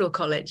agricultural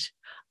college.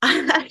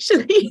 I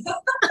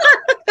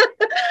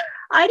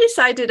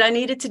decided I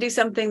needed to do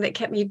something that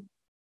kept me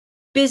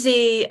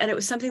busy, and it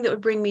was something that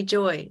would bring me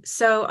joy.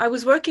 So I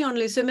was working on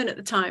Loose Women at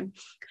the time,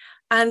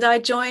 and I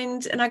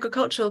joined an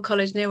agricultural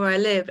college near where I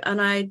live,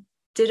 and I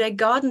did a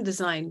garden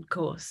design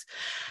course.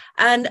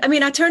 And I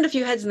mean, I turned a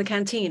few heads in the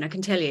canteen, I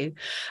can tell you.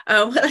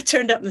 When I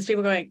turned up, there's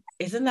people going,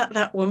 isn't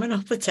that woman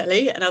off the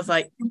telly? And I was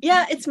like,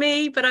 yeah, it's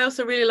me, but I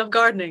also really love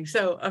gardening.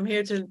 So I'm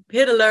here to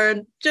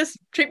learn, just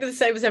treat me the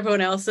same as everyone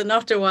else. And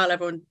after a while,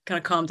 everyone kind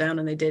of calmed down,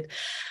 and they did.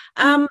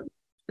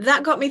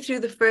 That got me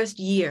through the first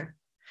year,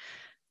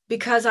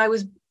 because it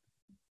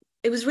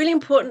was really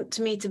important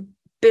to me to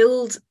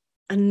build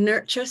and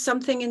nurture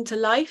something into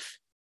life,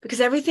 because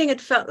everything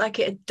had felt like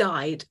it had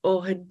died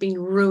or had been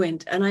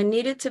ruined. And I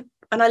needed to,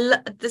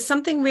 there's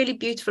something really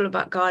beautiful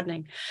about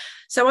gardening.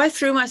 So I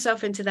threw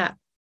myself into that.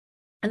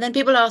 And then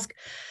people ask,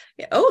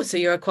 oh, so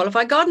you're a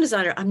qualified garden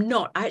designer? I'm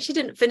not. I actually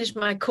didn't finish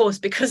my course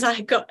because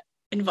I got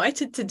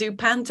invited to do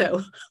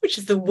panto, which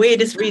is the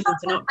weirdest reason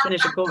to not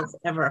finish a course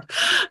ever.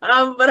 But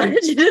I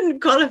actually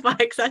didn't qualify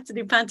because I had to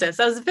do panto.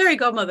 So I was a fairy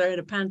godmother in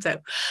a panto.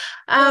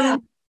 I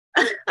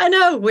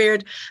know,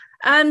 weird.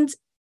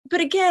 But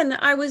again,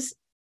 I was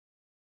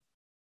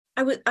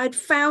I'd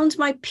found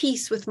my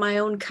peace with my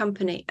own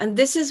company. And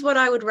this is what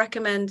I would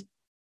recommend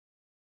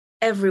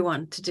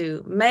everyone to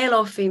do, male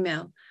or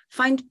female.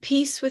 Find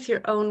peace with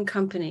your own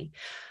company.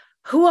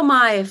 Who am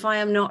I if I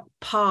am not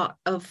part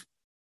of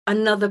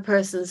another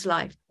person's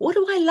life? What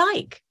do I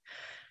like?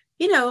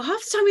 You know,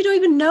 half the time we don't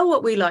even know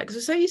what we like, because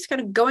we're so used to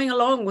kind of going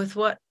along with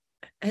what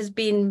has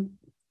been,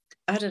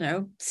 I don't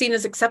know, seen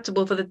as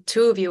acceptable for the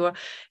two of you. Or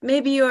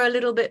maybe you're a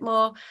little bit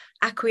more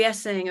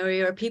acquiescing, or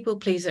you're a people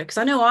pleaser, because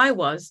I know I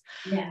was.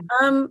 Yeah.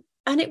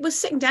 And it was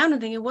sitting down and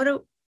thinking, what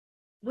do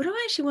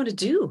I actually want to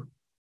do?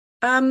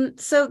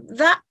 So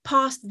that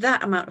passed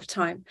that amount of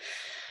time.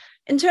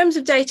 In terms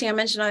of dating, I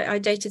mentioned I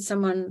dated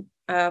someone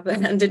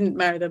and didn't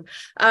marry them.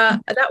 I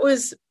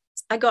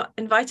got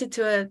invited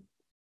to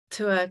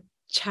a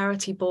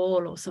charity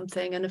ball or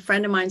something, and a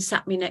friend of mine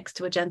sat me next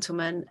to a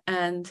gentleman,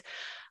 and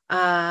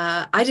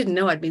I didn't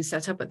know I'd been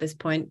set up at this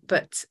point,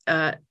 but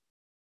I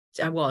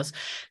was.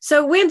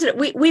 So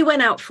we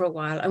went out for a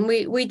while, and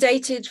we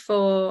dated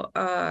for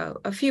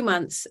a few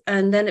months,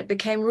 and then it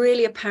became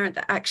really apparent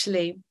that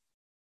actually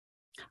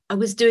I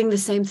was doing the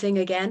same thing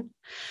again.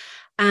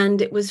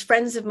 And it was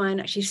friends of mine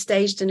actually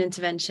staged an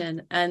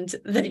intervention, and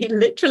they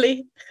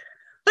literally,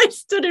 I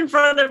stood in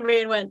front of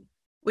me and went,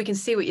 "We can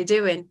see what you're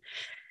doing.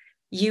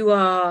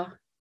 You're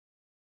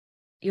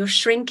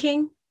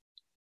shrinking.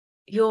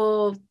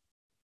 You're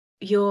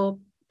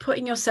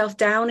putting yourself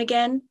down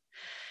again.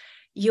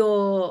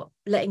 You're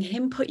letting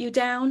him put you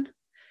down.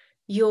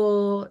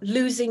 You're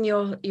losing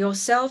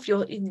yourself.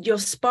 Your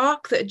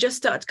spark that had just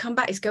started to come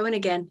back is going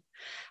again.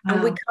 Wow.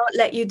 And we can't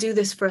let you do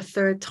this for a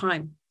third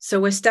time. So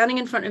we're standing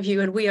in front of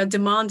you and we are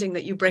demanding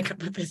that you break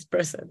up with this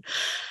person."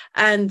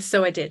 And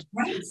so I did.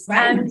 Friends.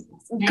 And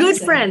good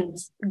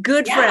friends.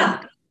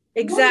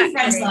 Exactly.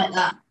 Friends like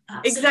that.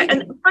 Absolutely.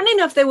 Exactly. And funny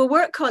enough, they were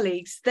work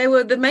colleagues. They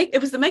were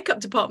it was the makeup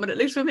department at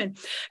Loose Women.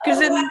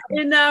 Because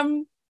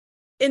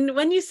in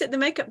when you sit in the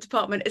makeup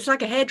department, it's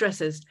like a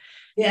hairdresser's.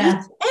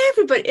 Yeah.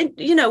 Everybody,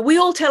 you know, we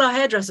all tell our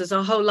hairdressers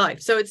our whole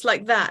life. So it's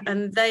like that.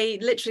 And they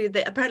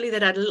apparently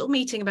they'd had a little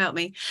meeting about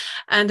me.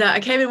 And I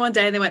came in one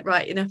day and they went,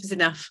 "Right, enough is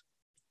enough.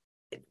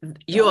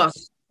 You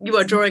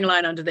are drawing a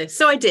line under this."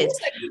 So I did.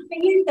 Also, for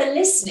you for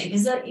listening,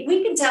 because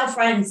we can tell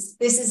friends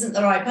this isn't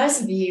the right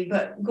person for you,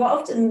 but quite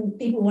often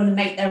people want to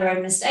make their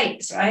own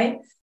mistakes, right?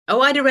 Oh,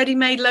 I'd already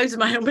made loads of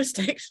my own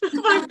mistakes.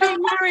 I've been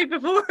married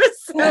before,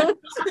 so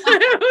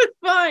it was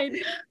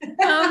fine.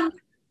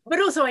 But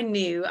also I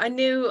knew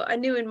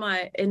in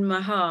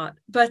my heart.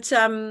 But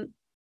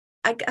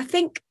I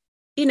think,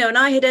 you know, and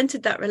I had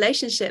entered that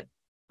relationship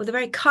with a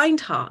very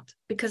kind heart,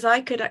 because I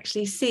could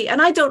actually see,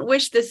 and I don't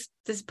wish this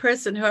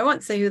person, who I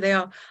won't say who they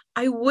are,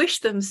 I wish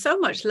them so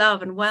much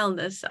love and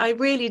wellness. I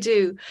really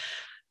do.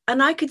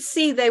 And I could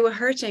see they were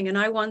hurting and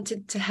I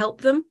wanted to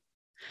help them.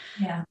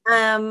 Yeah.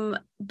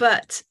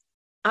 But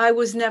I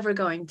was never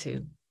going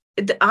to.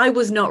 I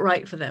was not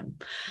right for them.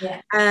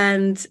 Yeah.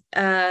 And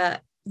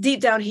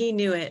deep down he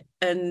knew it,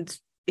 and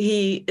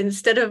he,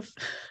 instead of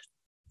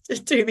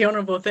just doing the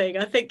honorable thing,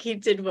 I think he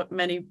did what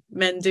many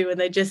men do, and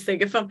they just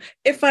think,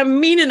 if I'm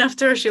mean enough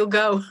to her, she'll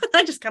go.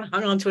 I just kind of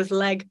hung on to his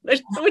leg, which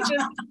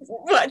is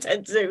what I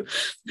tend to do.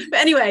 But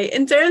anyway,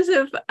 in terms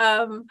of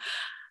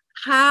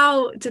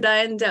how did I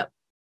end up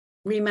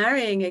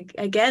remarrying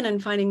again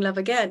and finding love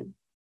again,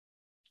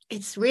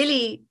 it's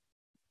really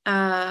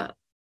I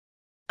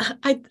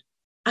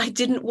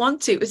didn't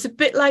want to. It was a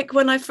bit like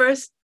when I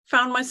first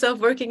found myself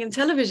working in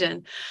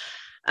television.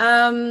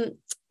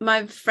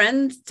 My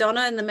friend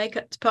Donna in the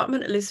makeup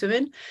department at Loose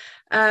Women,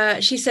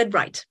 she said,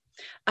 "Right,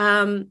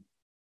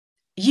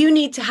 you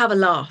need to have a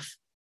laugh.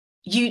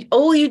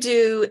 All you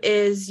do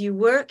is you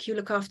work, you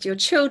look after your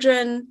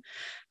children,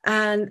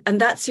 and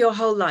that's your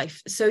whole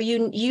life. So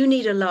you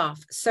need a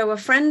laugh." So a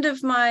friend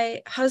of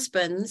my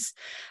husband's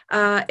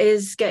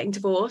is getting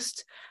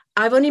divorced.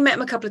 I've only met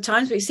him a couple of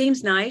times, but he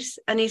seems nice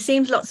and he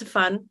seems lots of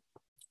fun.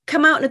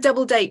 Come out on a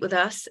double date with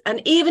us,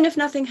 and even if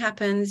nothing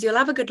happens, you'll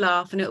have a good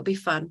laugh and it'll be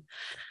fun.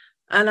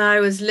 And I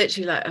was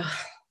literally like, oh,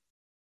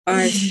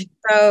 I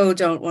so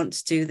don't want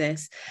to do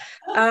this.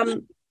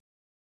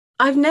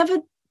 I've never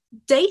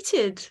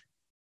dated,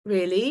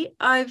 really.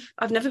 I've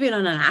never been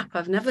on an app.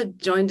 I've never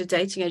joined a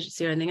dating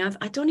agency or anything.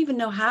 I don't even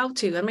know how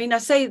to. I mean, I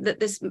say that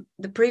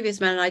the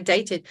previous man I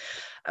dated,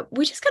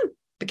 we just kind of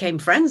became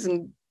friends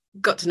and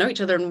got to know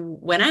each other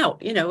and went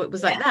out. You know, it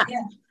was like that.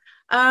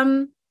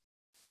 Yeah.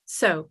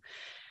 So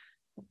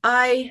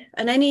I,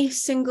 and any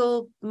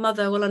single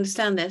mother will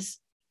understand this,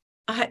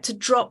 I had to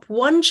drop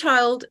one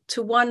child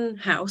to one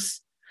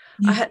house.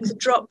 I had to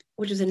drop,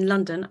 which was in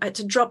London, I had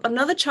to drop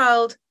another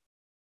child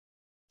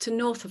to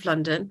north of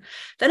London.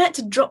 Then I had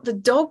to drop the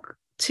dog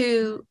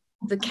to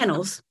the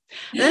kennels.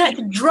 Then I had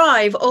to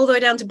drive all the way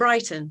down to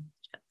Brighton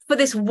for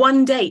this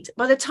one date.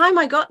 By the time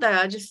I got there,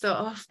 I just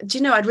thought, oh, do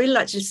you know, I'd really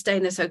like to just stay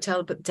in this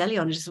hotel, put deli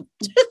on and just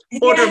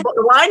order a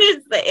bottle of wine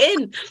into the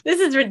inn. This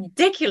is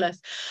ridiculous.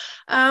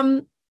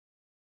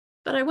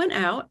 But I went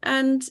out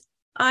and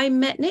I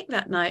met Nick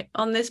that night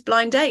on this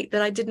blind date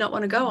that I did not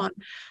want to go on.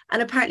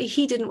 And apparently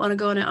he didn't want to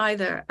go on it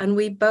either. And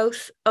we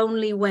both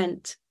only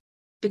went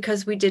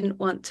because we didn't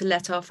want to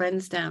let our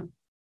friends down.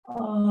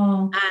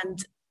 Oh,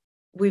 And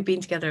we've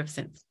been together ever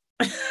since.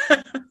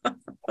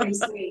 very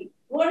sweet.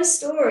 What a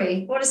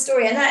story. What a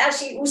story. And that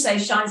actually also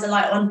shines a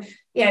light on,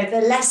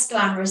 the less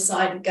glamorous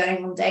side of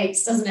going on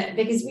dates, doesn't it?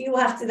 Because we all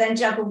have to then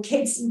juggle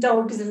kids and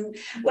dogs and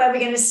where we're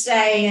going to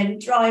stay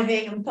and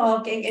driving and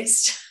parking.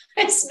 It's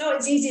not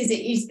as easy as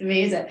it used to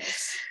be, is it?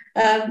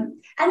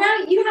 And now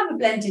you have a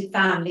blended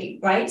family,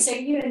 right? So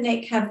you and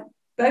Nick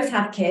both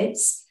have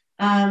kids.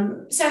 So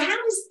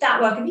how does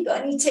that work? Have you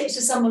got any tips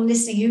for someone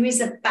listening who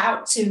is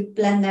about to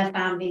blend their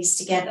families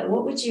together?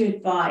 What would you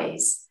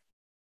advise?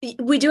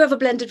 We do have a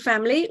blended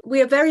family.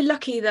 We are very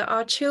lucky that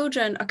our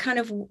children are kind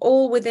of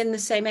all within the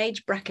same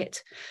age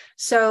bracket.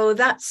 So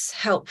that's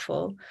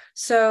helpful.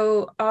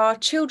 So our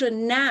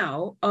children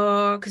now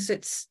are, because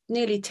it's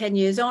nearly 10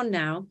 years on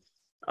now,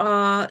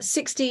 are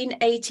 16,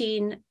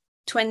 18,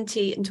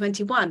 20 and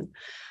 21.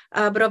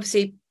 But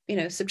obviously,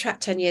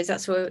 subtract 10 years,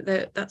 that's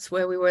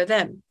where we were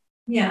then.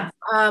 Yeah.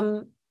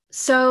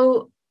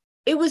 So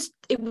it was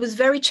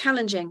very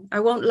challenging,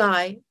 I won't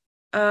lie.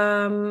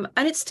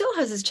 And it still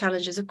has its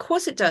challenges, of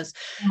course it does,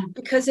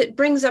 because it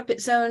brings up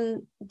its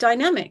own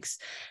dynamics,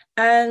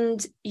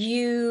 and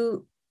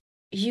you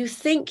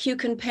think you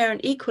can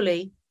parent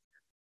equally,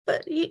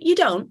 but you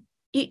don't.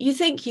 You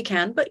think you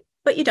can,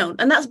 but you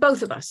don't, and that's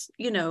both of us,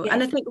 Yeah.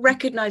 And I think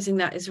recognizing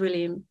that is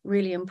really,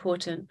 really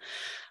important.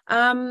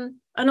 And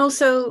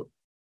also,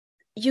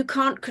 you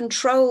can't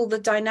control the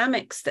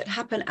dynamics that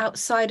happen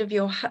outside of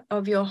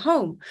your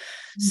home.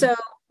 So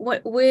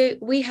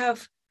we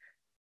have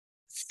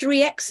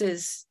 3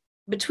 exes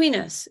between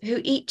us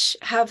who each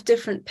have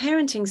different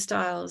parenting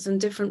styles and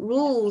different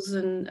rules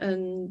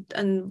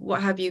and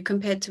what have you,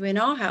 compared to in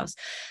our house.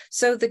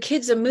 So the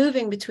kids are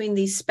moving between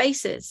these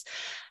spaces,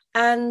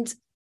 and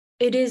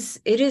it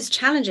is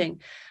challenging.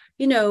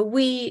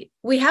 We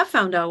have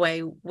found our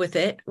way with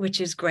it,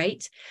 which is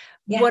great.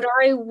 Yeah. What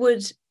I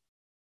would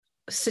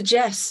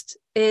suggest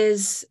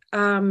is,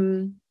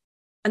 and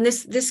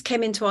this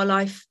came into our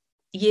life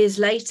years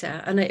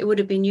later, and it would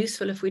have been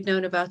useful if we'd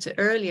known about it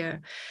earlier,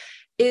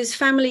 is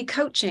family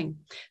coaching.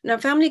 Now,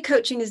 family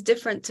coaching is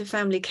different to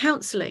family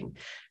counseling,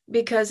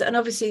 because, and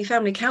obviously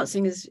family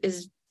counseling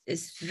is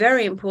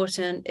very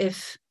important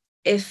if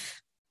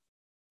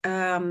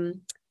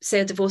say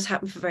a divorce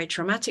happened for very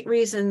traumatic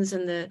reasons,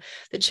 and the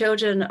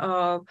children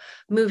are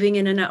moving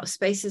in and out of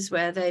spaces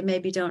where they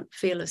maybe don't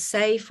feel as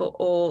safe,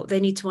 or they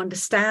need to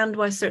understand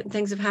why certain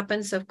things have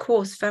happened. So of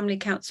course, family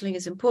counseling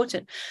is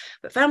important,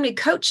 but family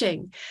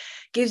coaching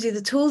gives you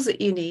the tools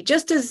that you need,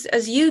 just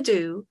as you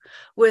do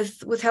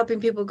with helping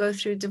people go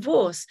through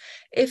divorce.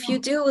 If you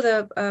deal with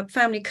a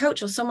family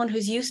coach or someone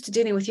who's used to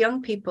dealing with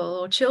young people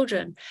or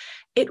children,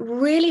 it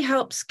really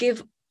helps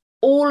give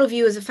all of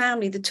you as a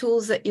family the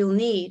tools that you'll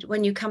need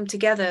when you come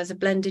together as a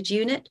blended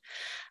unit.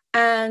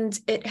 And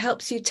it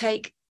helps you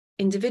take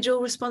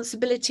individual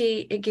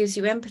responsibility. It gives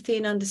you empathy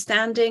and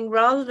understanding,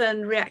 rather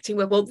than reacting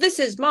with, well, this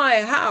is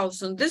my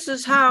house and this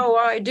is how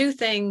I do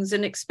things,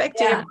 and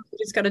expecting everyone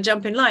just got to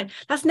jump in line.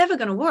 That's never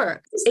going to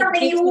work. Is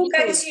something you all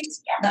go to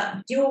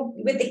together? Do you all,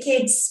 with the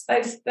kids,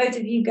 both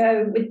of you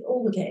go with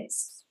all the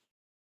kids?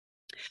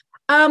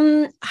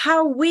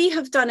 How we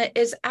have done it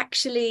is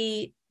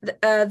actually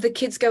the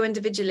kids go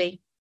individually.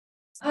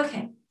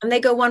 Okay. And they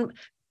go one,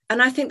 and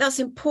I think that's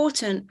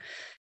important.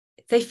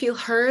 They feel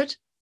heard.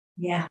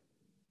 Yeah.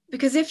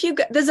 Because if you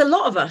go, there's a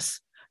lot of us,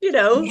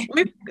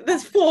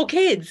 there's 4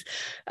 kids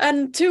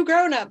and 2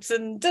 grown-ups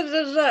and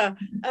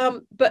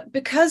but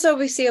because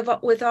obviously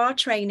with our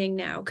training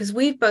now, because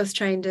we've both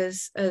trained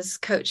as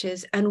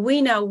coaches, and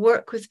we now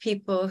work with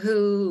people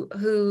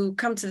who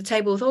come to the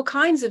table with all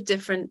kinds of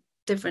different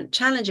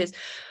challenges,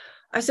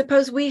 I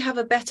suppose we have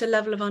a better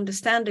level of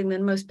understanding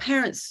than most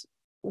parents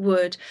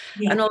would,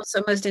 and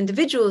also most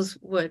individuals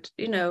would.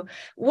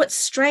 What's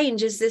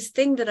strange is this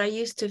thing that I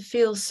used to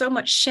feel so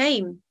much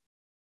shame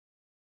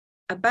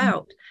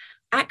about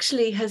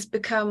actually has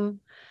become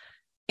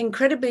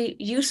incredibly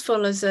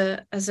useful as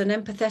an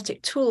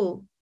empathetic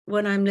tool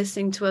when I'm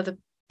listening to other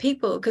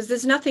people, because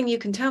there's nothing you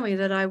can tell me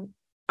that I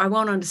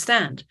won't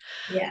understand.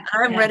 I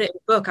haven't read it in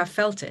a book, I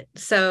felt it.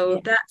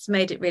 So that's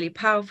made it really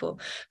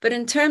powerful. But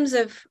in terms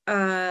of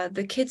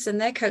the kids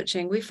and their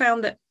coaching, we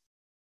found that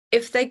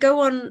if they go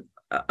on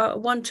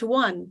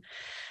one-to-one,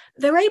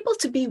 they're able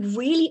to be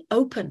really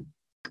open.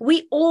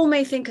 We all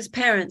may think as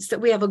parents that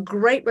we have a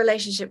great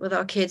relationship with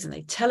our kids and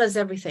they tell us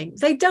everything.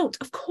 They don't.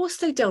 Of course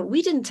they don't.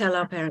 We didn't tell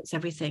our parents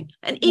everything.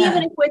 And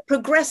even if we're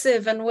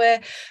progressive and we're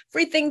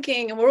free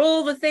thinking and we're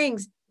all the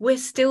things, we're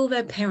still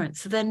their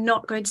parents. So they're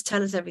not going to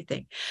tell us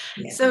everything.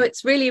 So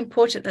it's really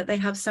important that they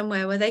have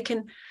somewhere where they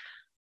can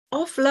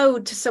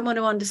offload to someone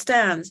who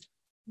understands,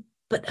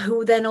 but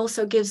who then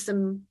also gives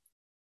them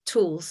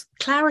tools,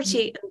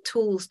 clarity and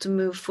tools to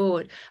move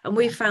forward. And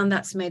we found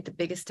that's made the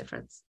biggest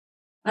difference.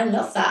 I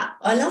love that.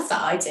 I love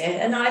that idea.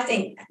 And I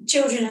think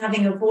children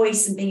having a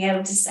voice and being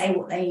able to say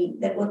what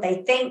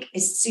they think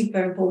is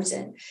super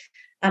important.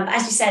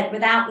 As you said,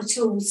 without the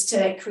tools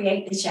to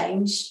create the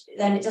change,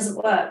 then it doesn't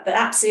work. But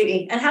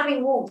absolutely. And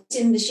having walked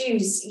in the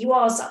shoes, you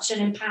are such an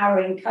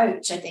empowering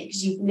coach, I think,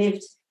 because you've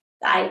lived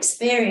that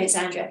experience,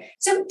 Andrea.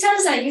 So tell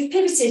us now, you've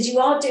pivoted, you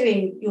are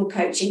doing your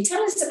coaching.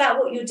 Tell us about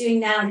what you're doing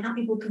now and how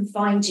people can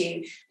find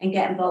you and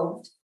get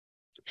involved.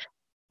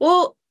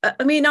 Well,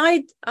 I mean,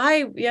 I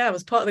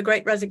was part of the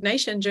Great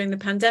Resignation during the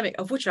pandemic,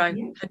 of which I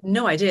had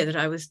no idea that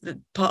I was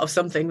part of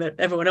something that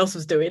everyone else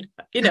was doing.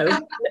 You know,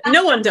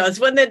 no one does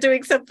when they're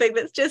doing something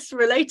that's just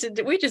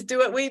related. We just do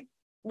what we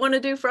want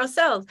to do for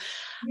ourselves.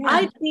 Yeah.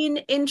 I've been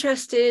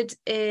interested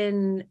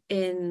in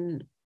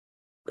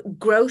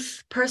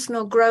growth,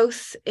 personal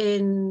growth,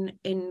 in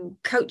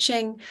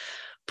coaching,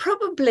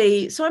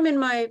 probably. So I'm in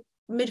my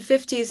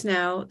mid-50s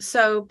now,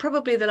 so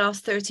probably the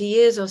last 30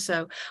 years or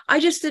so. I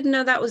just didn't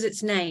know that was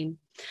its name.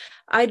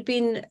 I'd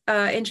been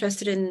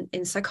interested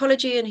in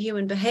psychology and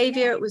human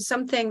behavior. It was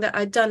something that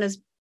I'd done as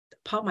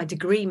part of my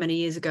degree many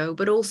years ago,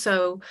 but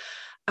also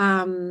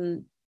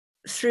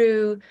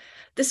through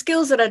the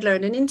skills that I'd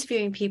learned in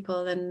interviewing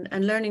people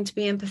and learning to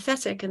be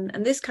empathetic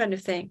and this kind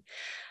of thing.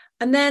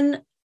 And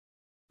then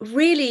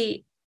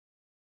really,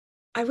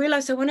 I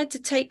realized I wanted to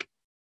take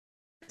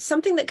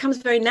something that comes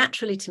very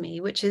naturally to me,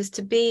 which is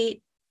to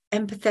be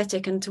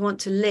empathetic and to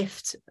want to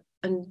lift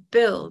and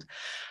build.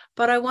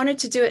 But I wanted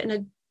to do it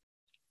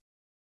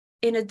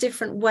in a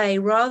different way,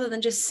 rather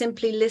than just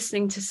simply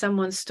listening to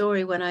someone's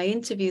story when I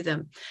interview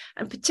them.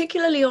 And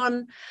particularly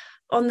on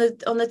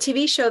the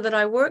TV show that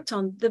I worked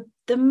on,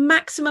 the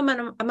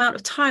maximum amount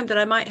of time that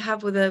I might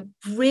have with a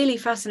really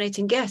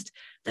fascinating guest,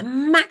 the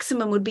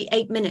maximum would be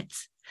 8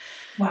 minutes.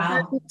 Wow. Now,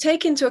 if you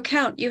take into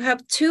account, you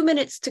have 2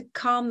 minutes to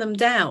calm them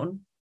down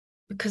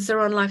because they're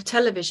on live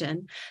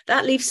television.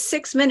 That leaves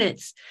 6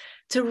 minutes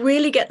to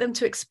really get them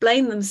to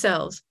explain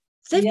themselves.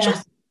 They've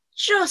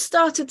just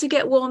started to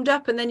get warmed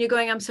up, and then you're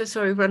going, I'm so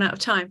sorry, we've run out of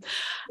time.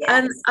 Yes.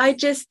 And I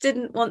just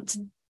didn't want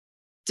to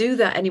do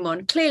that anymore.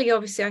 And clearly,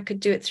 obviously, I could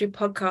do it through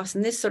podcasts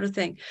and this sort of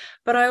thing.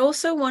 But I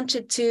also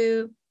wanted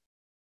to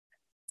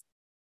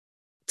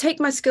take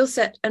my skill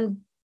set and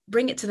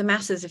bring it to the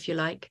masses, if you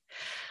like.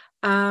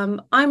 I'm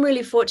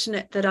really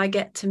fortunate that I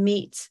get to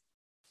meet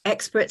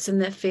experts in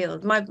their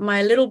field.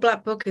 My little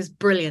black book is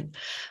brilliant,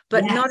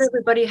 but not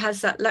everybody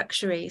has that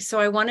luxury. So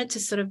I wanted to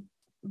sort of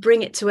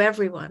bring it to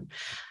everyone.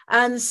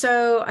 And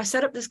so I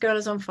set up this Girl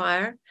Is on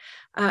Fire.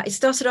 It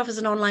started off as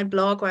an online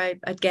blog where I,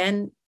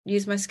 again,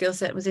 used my skill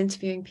set, was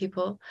interviewing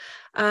people.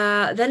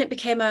 Then it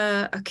became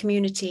a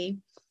community.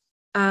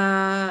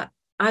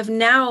 I've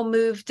now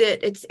moved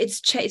it.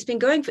 It's been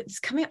going it's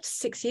coming up to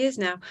 6 years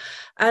now.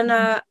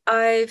 And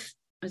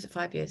was it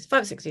 5 years?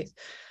 5 or 6 years.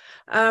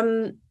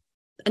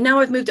 And now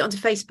I've moved it onto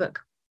Facebook,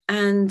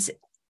 and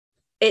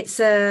it's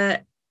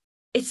a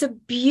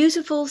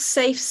beautiful,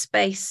 safe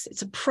space.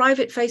 It's a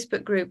private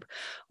Facebook group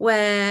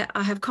where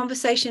I have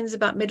conversations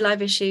about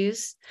midlife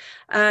issues.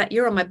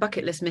 You're on my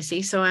bucket list,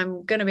 Missy, so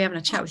I'm going to be having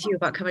a chat with you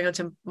about coming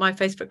onto my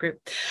Facebook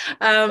group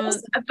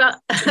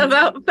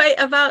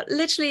about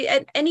literally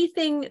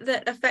anything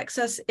that affects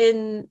us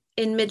in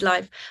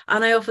midlife,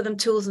 and I offer them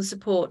tools and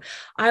support.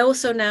 I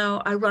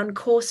run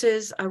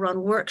courses, I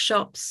run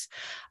workshops,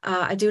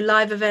 I do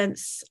live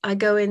events, I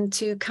go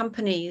into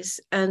companies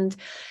and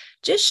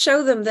just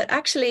show them that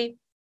actually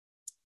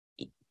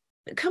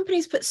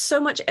companies put so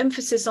much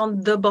emphasis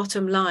on the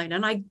bottom line,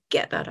 and I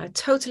get that, I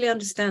totally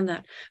understand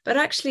that, but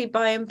actually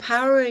by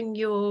empowering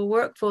your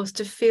workforce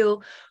to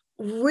feel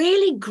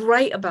really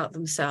great about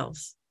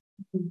themselves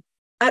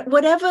at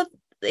whatever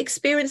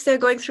experience they're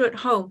going through at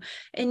home.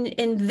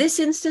 In this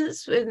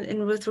instance,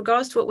 with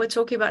regards to what we're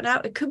talking about now,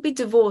 it could be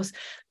divorce.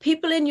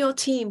 People in your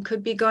team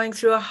could be going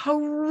through a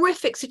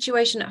horrific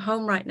situation at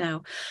home right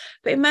now.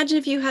 But imagine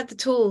if you had the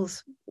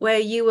tools where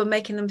you were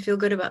making them feel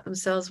good about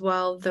themselves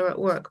while they're at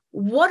work.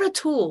 What a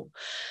tool.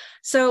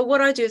 So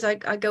what I do is I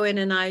go in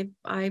and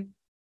I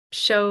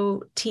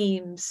show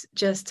teams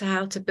just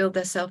how to build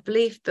their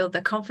self-belief, build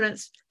their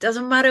confidence.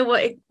 Doesn't matter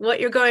what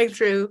you're going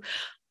through.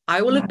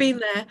 I will have been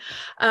there,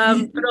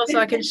 but also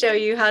I can show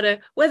you how to,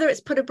 whether it's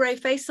put a brave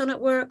face on at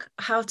work,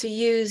 how to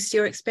use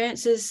your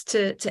experiences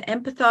to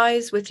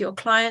empathize with your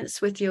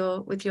clients, with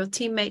your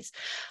teammates.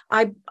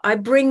 I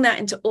bring that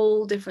into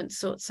all different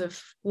sorts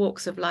of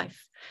walks of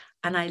life,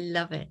 and I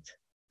love it.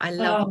 I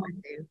love what I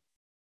do.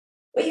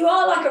 Well, you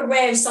are like a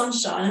ray of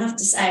sunshine, I have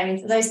to say. I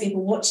mean, for those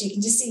people watching, you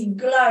can just see you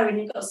glow, and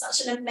you've got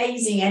such an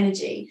amazing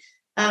energy.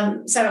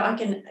 So I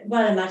can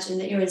well imagine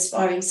that you're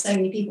inspiring so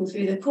many people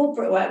through the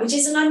corporate work, which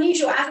is an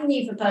unusual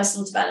avenue for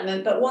personal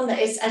development, but one that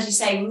is, as you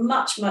say,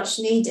 much, much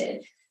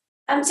needed.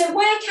 So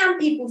where can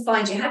people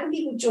find you? How can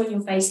people join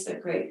your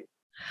Facebook group?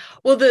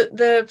 Well,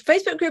 the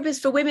Facebook group is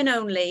for women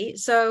only.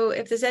 So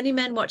if there's any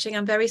men watching,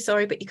 I'm very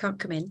sorry, but you can't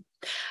come in.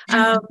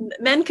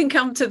 Men can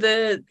come to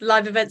the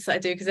live events that I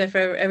do because they're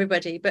for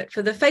everybody. But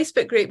for the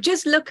Facebook group,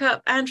 just look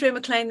up Andrea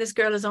McLean, This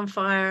Girl Is on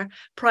Fire,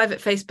 private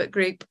Facebook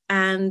group,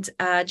 and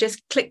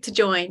just click to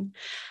join.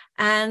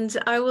 And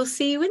I will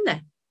see you in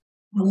there.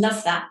 I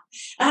love that.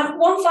 I have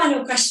one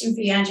final question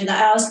for you, Andrea,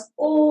 that I ask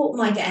all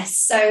my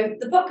guests. So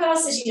the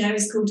podcast, as you know,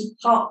 is called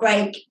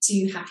Heartbreak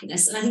to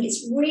Happiness. And I think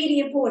it's really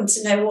important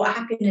to know what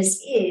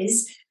happiness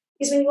is,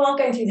 because when you are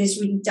going through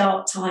these really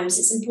dark times,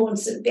 it's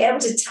important to be able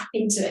to tap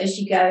into it as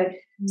you go.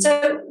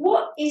 So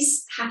what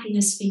is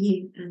happiness for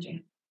you, Andrea?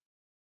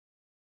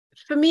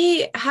 For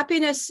me,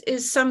 happiness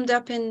is summed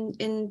up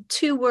in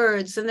two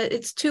words, and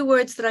it's two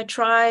words that I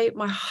try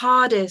my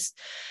hardest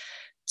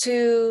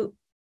to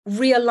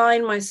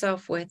realign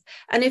myself with.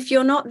 And if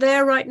you're not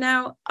there right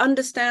now,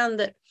 understand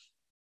that,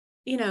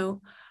 you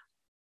know,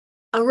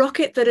 a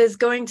rocket that is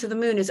going to the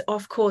moon is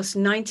off course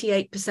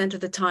 98% of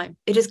the time.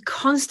 It is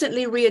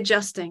constantly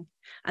readjusting,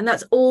 and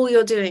that's all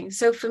you're doing.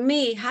 So for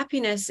me,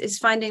 happiness is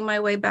finding my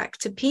way back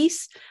to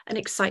peace and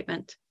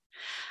excitement.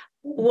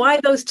 Why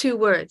those two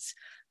words?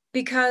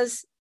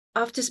 Because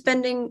after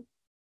spending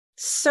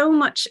so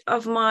much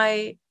of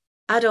my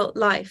adult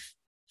life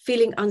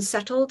feeling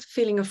unsettled,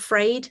 feeling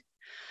afraid,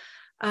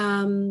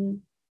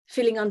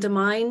 feeling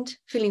undermined,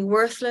 feeling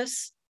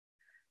worthless,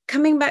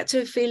 coming back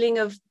to a feeling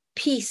of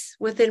peace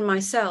within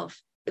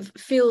myself, it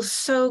feels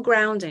so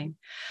grounding.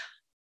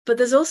 But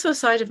there's also a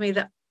side of me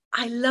that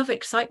I love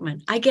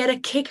excitement. I get a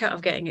kick out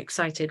of getting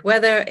excited,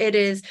 whether it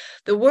is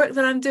the work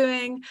that I'm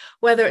doing,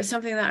 whether it's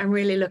something that I'm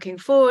really looking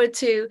forward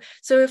to.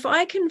 So if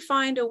I can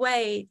find a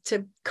way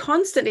to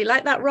constantly,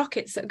 like that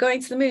rockets that are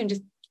going to the moon,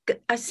 just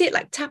I see it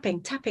like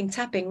tapping,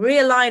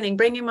 realigning,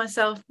 bringing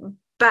myself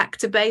back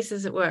to base,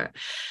 as it were,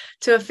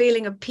 to a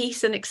feeling of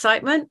peace and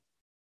excitement,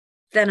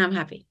 then I'm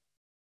happy.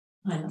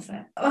 I love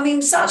it. I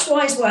mean, such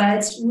wise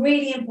words,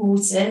 really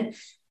important.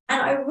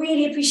 And I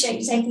really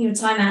appreciate you taking your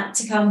time out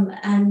to come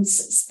and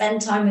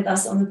spend time with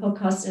us on the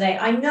podcast today.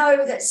 I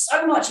know that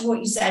so much of what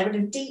you said would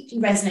have deeply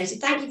resonated.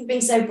 Thank you for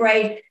being so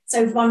brave,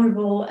 so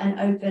vulnerable and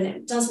open.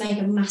 It does make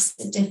a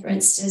massive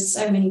difference to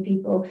so many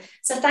people.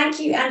 So thank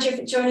you, Andrea,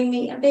 for joining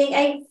me and being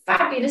a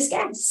fabulous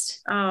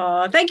guest.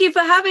 Oh, thank you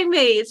for having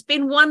me. It's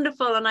been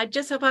wonderful, and I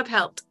just hope I've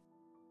helped.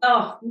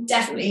 Oh, you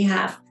definitely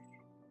have.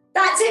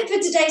 That's it for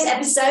today's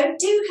episode.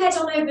 Do head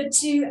on over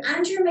to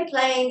Andrea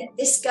McLean.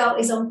 This Girl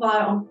is on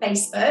Fire on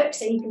Facebook,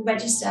 so you can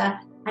register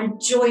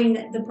and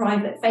join the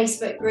private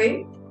Facebook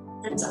group.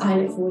 And I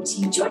look forward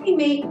to you joining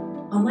me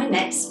on my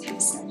next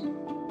episode.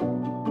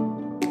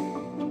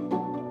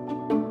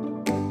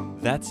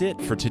 That's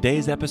it for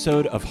today's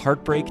episode of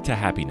Heartbreak to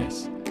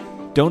Happiness.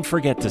 Don't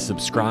forget to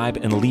subscribe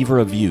and leave a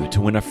review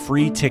to win a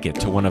free ticket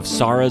to one of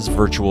Sarah's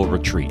virtual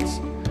retreats.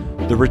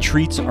 The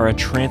retreats are a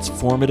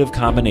transformative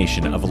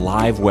combination of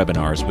live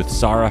webinars with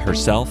Sarah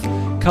herself,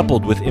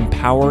 coupled with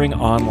empowering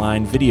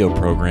online video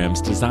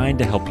programs designed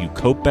to help you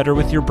cope better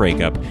with your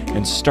breakup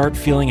and start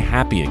feeling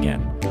happy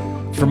again.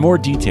 For more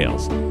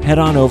details, head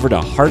on over to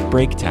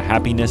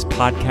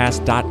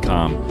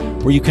heartbreakttohappinesspodcast.com,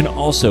 where you can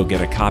also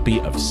get a copy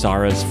of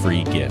Sarah's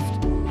free gift.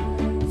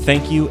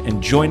 Thank you,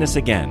 and join us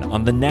again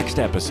on the next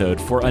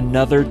episode for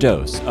another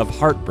dose of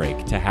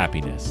Heartbreak to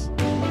Happiness.